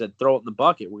great-grandpa, he said, throw it in the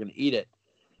bucket. We're going to eat it.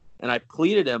 And I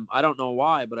pleaded him, I don't know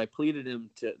why, but I pleaded him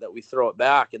that we throw it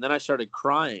back. And then I started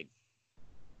crying.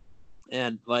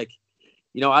 And I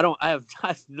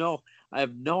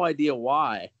have no idea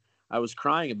why I was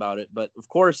crying about it. But of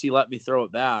course he let me throw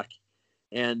it back.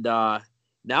 And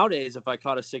nowadays, if I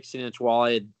caught a 16-inch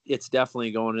walleye, it's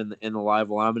definitely going in the live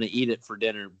well. I'm going to eat it for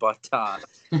dinner. But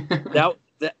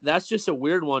that's just a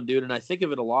weird one, dude. And I think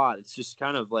of it a lot. It's just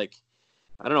kind of like,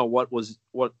 I don't know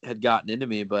what had gotten into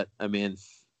me, but I mean,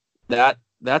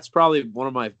 that's probably one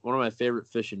of my favorite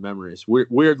fishing memories.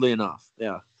 Weirdly enough,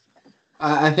 yeah.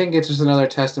 I think it's just another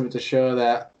testament to show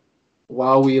that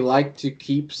while we like to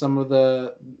keep some of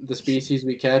the species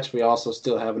we catch, we also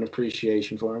still have an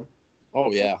appreciation for them.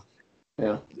 Oh yeah,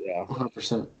 yeah,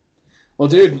 100%. Well,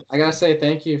 dude, I gotta say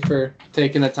thank you for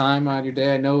taking the time out of your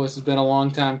day. I know this has been a long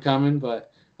time coming,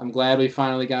 but I'm glad we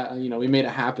finally got we made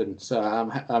it happen. So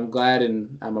I'm glad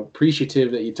and I'm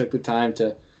appreciative that you took the time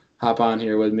to hop on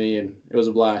here with me, and it was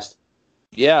a blast.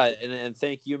 Yeah, and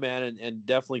thank you, man, and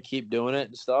definitely keep doing it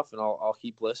and stuff, and I'll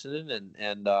keep listening,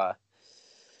 and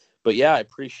but yeah, I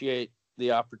appreciate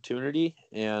the opportunity,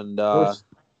 and I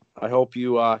hope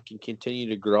you can continue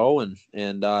to grow,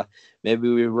 and maybe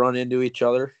we run into each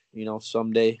other,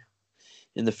 someday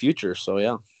in the future. So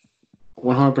yeah.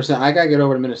 100%. I gotta get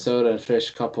over to Minnesota and fish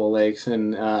a couple of lakes,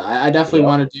 and I definitely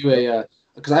want to do a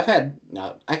because I've had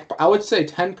I would say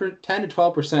 10 to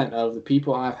 12% of the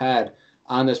people I've had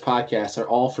on this podcast are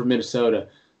all from Minnesota.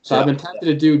 So I've been tempted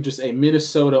to do just a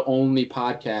Minnesota only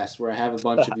podcast where I have a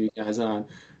bunch of you guys on.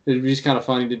 It'd be just kind of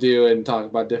funny to do and talk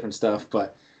about different stuff.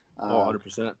 But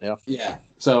 100%, yeah. Yeah.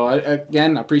 So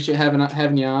again, I appreciate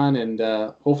having you on, and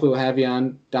hopefully we'll have you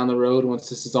on down the road once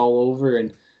this is all over,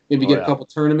 and maybe get a couple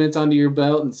tournaments under your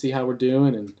belt and see how we're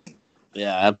doing. And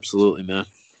yeah, absolutely, man.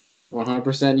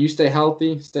 100%. You stay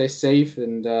healthy, stay safe,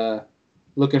 and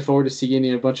looking forward to seeing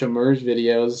you in a bunch of merge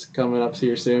videos coming up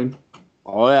here soon.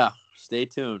 Oh yeah, stay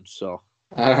tuned. So.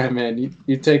 All right, man.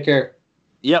 You take care.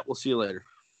 Yeah, we'll see you later.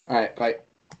 All right, bye.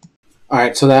 All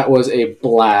right, so that was a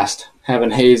blast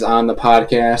having Hayes on the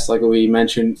podcast. Like we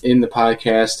mentioned in the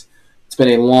podcast, it's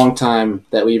been a long time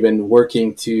that we've been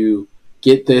working to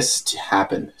get this to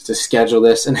happen, to schedule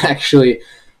this and actually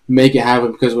make it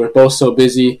happen because we're both so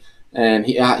busy, and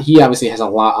he obviously has a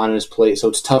lot on his plate, so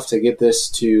it's tough to get this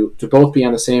to both be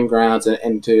on the same grounds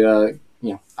and to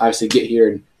obviously get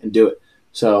here and do it.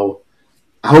 So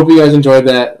I hope you guys enjoyed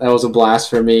that. That was a blast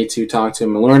for me to talk to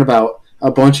him and learn about a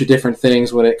bunch of different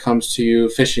things when it comes to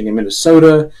fishing in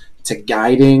Minnesota, to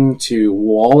guiding, to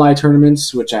walleye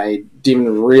tournaments, which I didn't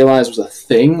even realize was a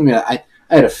thing. I mean, I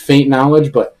had a faint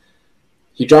knowledge, but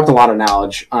he dropped a lot of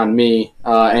knowledge on me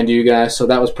and you guys, so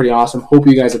that was pretty awesome. Hope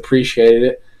you guys appreciated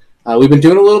it. We've been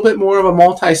doing a little bit more of a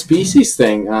multi-species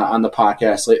thing on the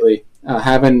podcast lately.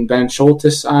 Having Ben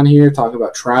Schultes on here talk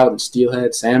about trout and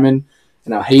steelhead, salmon,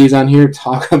 and now Hayes on here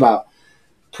talk about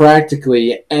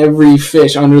practically every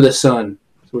fish under the sun,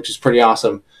 which is pretty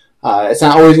awesome. It's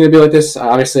not always going to be like this.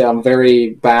 Obviously, I'm very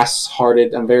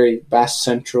bass-hearted. I'm very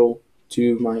bass-central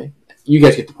to my... You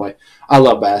guys get the point. I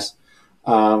love bass.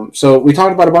 So we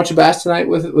talked about a bunch of bass tonight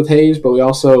with Hayes, but we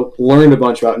also learned a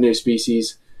bunch about new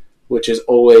species, which is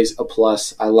always a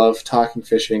plus. I love talking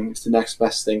fishing. It's the next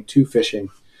best thing to fishing.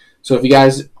 So if you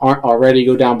guys aren't already,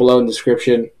 go down below in the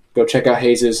description. Go check out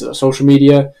Hayes' social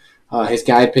media, his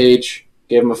guide page.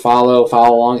 Give him a follow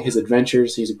along his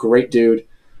adventures. He's a great dude.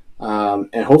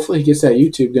 And hopefully he gets that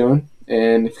YouTube going.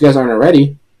 And if you guys aren't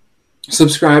already,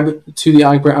 subscribe to the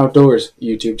Alec Brett Outdoors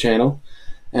YouTube channel.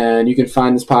 And you can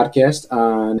find this podcast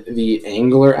on the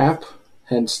Angler app,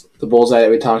 hence the bullseye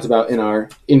that we talked about in our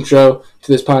intro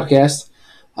to this podcast.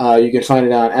 You can find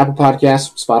it on Apple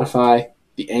Podcasts, Spotify,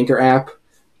 the Anchor app,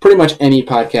 pretty much any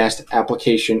podcast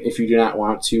application if you do not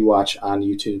want to watch on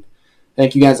YouTube.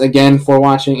 Thank you guys again for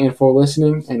watching and for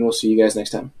listening, and we'll see you guys next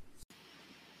time.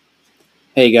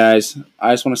 Hey guys,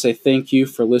 I just want to say thank you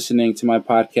for listening to my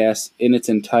podcast in its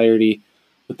entirety.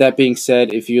 With that being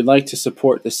said, if you'd like to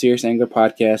support the Serious Angler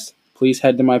Podcast, please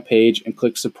head to my page and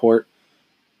click support.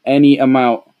 Any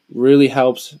amount really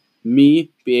helps me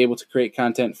be able to create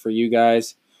content for you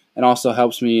guys, and also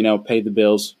helps me, pay the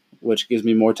bills, which gives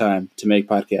me more time to make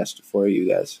podcasts for you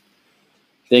guys.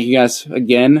 Thank you guys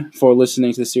again for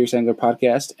listening to the Serious Angler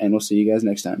Podcast, and we'll see you guys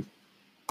next time.